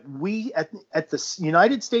that we at the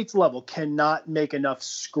United States level cannot make enough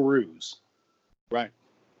screws. Right.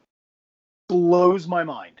 Blows my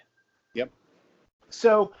mind. Yep.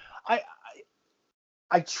 So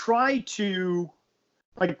I try to,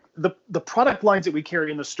 like, the product lines that we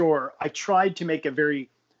carry in the store, I tried to make them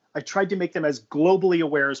as globally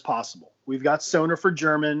aware as possible. We've got Sonar for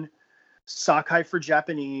German, Sakai for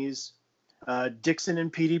Japanese, Dixon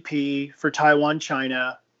and PDP for Taiwan,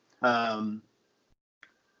 China,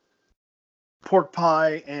 Pork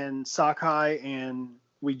Pie and Sakai, and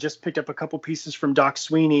we just picked up a couple pieces from Doc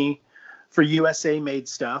Sweeney for USA made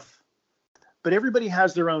stuff. But everybody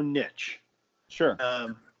has their own niche. Sure.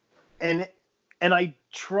 And I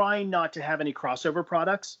try not to have any crossover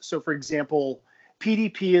products. So, for example,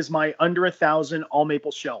 PDP is my under 1,000 all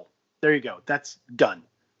maple shell. There you go. That's done.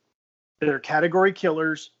 They're category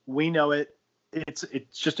killers. We know it. It's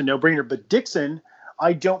just a no-brainer. But Dixon,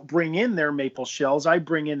 I don't bring in their maple shells. I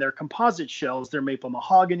bring in their composite shells, their maple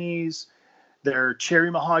mahoganies, their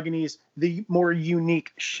cherry mahoganies, the more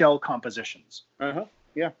unique shell compositions. Uh-huh.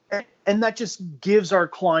 Yeah. And that just gives our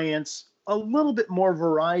clients a little bit more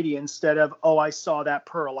variety instead of, oh, I saw that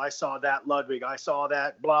Pearl, I saw that Ludwig, I saw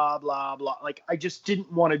that blah, blah, blah. Like, I just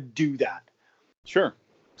didn't want to do that. Sure.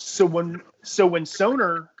 So when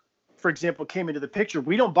Sonar, for example, came into the picture,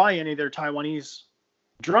 we don't buy any of their Taiwanese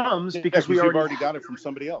drums because we already got it from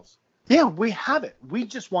somebody else. Yeah, we have it. We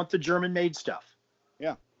just want the German-made stuff.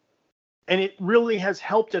 Yeah. And it really has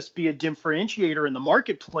helped us be a differentiator in the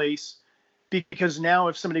marketplace, because now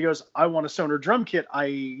if somebody goes, I want a Sonar drum kit,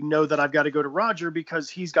 I know that I've got to go to Roger because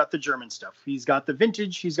he's got the German stuff. He's got the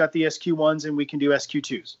vintage, he's got the SQ1s, and we can do SQ2s.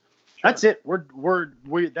 Sure. That's it. We're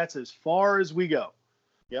that's as far as we go.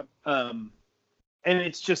 Yep. And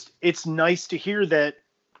it's nice to hear that,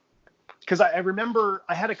 because I remember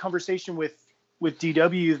I had a conversation with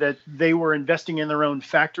DW that they were investing in their own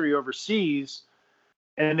factory overseas,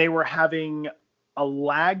 and they were having a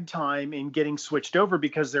lag time in getting switched over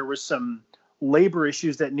because there was some labor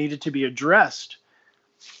issues that needed to be addressed.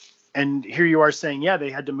 And here you are saying, yeah,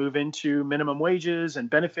 they had to move into minimum wages and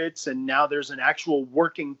benefits, and now there's an actual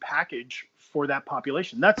working package for that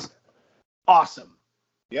population. That's awesome.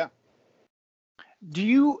 Yeah. Do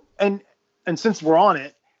you, and since we're on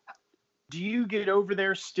it, do you get over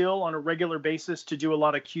there still on a regular basis to do a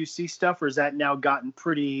lot of QC stuff, or has that now gotten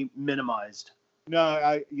pretty minimized?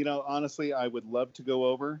 No, honestly, I would love to go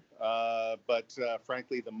over, but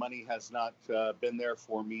frankly, the money has not been there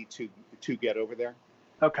for me to get over there.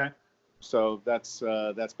 Okay. So that's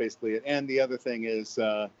basically it. And the other thing is,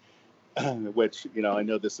 which I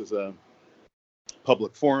know this is a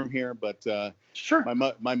public forum here, but sure.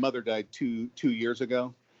 My mother died two years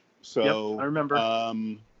ago, so yep, I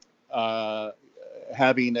remember.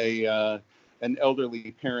 Having an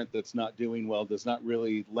elderly parent that's not doing well does not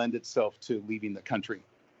really lend itself to leaving the country.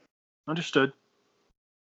 Understood.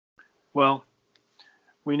 Well,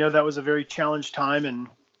 we know that was a very challenged time, and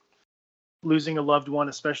losing a loved one,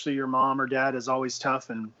 especially your mom or dad, is always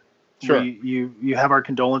tough. And sure, you have our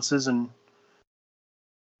condolences, and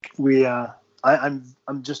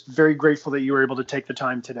I'm just very grateful that you were able to take the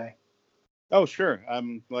time today. Oh, sure.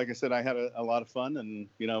 Like I said, I had a lot of fun, and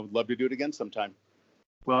love to do it again sometime.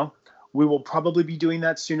 Well, we will probably be doing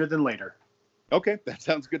that sooner than later. Okay, that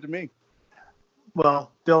sounds good to me.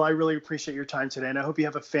 Well, Bill, I really appreciate your time today, and I hope you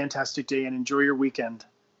have a fantastic day and enjoy your weekend.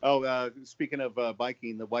 Oh, speaking of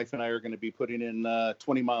biking, the wife and I are going to be putting in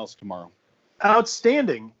 20 miles tomorrow.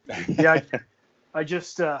 Outstanding. Yeah, I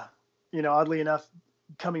just, oddly enough,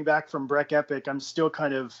 coming back from Breck Epic, I'm still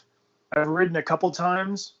I've ridden a couple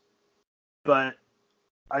times, but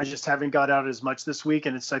I just haven't got out as much this week,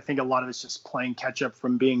 and I think a lot of it's just playing catch up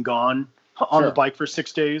from being gone on the bike for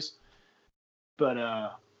 6 days. But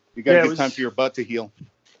you got to give time for your butt to heal.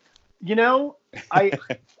 I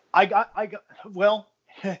got well,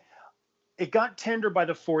 it got tender by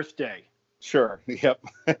the 4th day. Sure. Yep.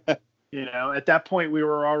 At that point we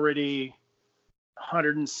were already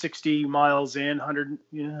 160 miles in,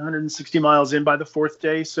 160 miles in by the 4th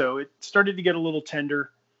day, so it started to get a little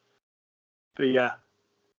tender. But yeah.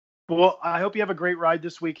 Well, I hope you have a great ride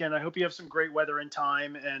this weekend. I hope you have some great weather and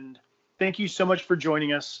time. And thank you so much for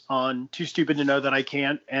joining us on Too Stupid to Know That I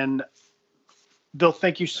Can't. And Bill,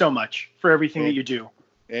 thank you so much for everything that you do.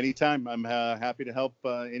 Anytime. I'm happy to help.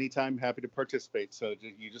 Anytime. Happy to participate. So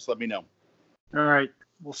you just let me know. All right.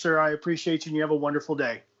 Well, sir, I appreciate you, and you have a wonderful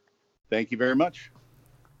day. Thank you very much.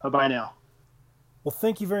 Bye-bye now. Well,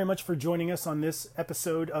 thank you very much for joining us on this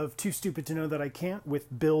episode of Too Stupid to Know That I Can't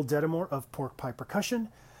with Bill Dedamore of Pork Pie Percussion.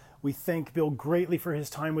 We thank Bill greatly for his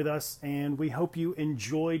time with us, and we hope you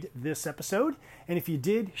enjoyed this episode. And if you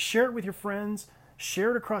did, share it with your friends,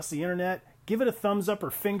 share it across the internet, give it a thumbs up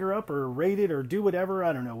or finger up or rate it or do whatever.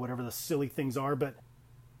 I don't know, whatever the silly things are. But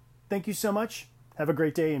thank you so much. Have a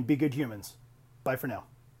great day and be good humans. Bye for now.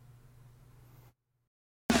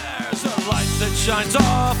 There's a light that shines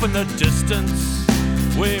off in the distance.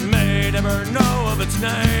 We may never know of its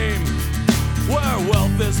name, where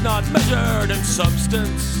wealth is not measured in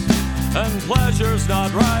substance and pleasure's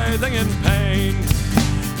not writhing in pain.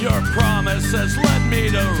 Your promise has led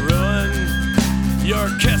me to ruin, your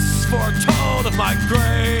kiss foretold of my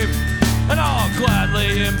grave, and I'll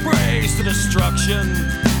gladly embrace the destruction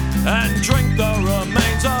and drink the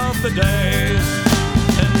remains of the days.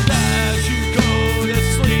 And as you go to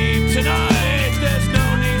sleep tonight, there's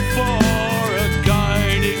no need for a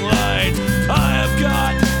guiding light. I have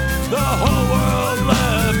got the whole world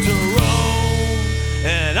left to roam,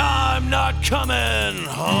 and I'm not coming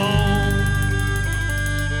home.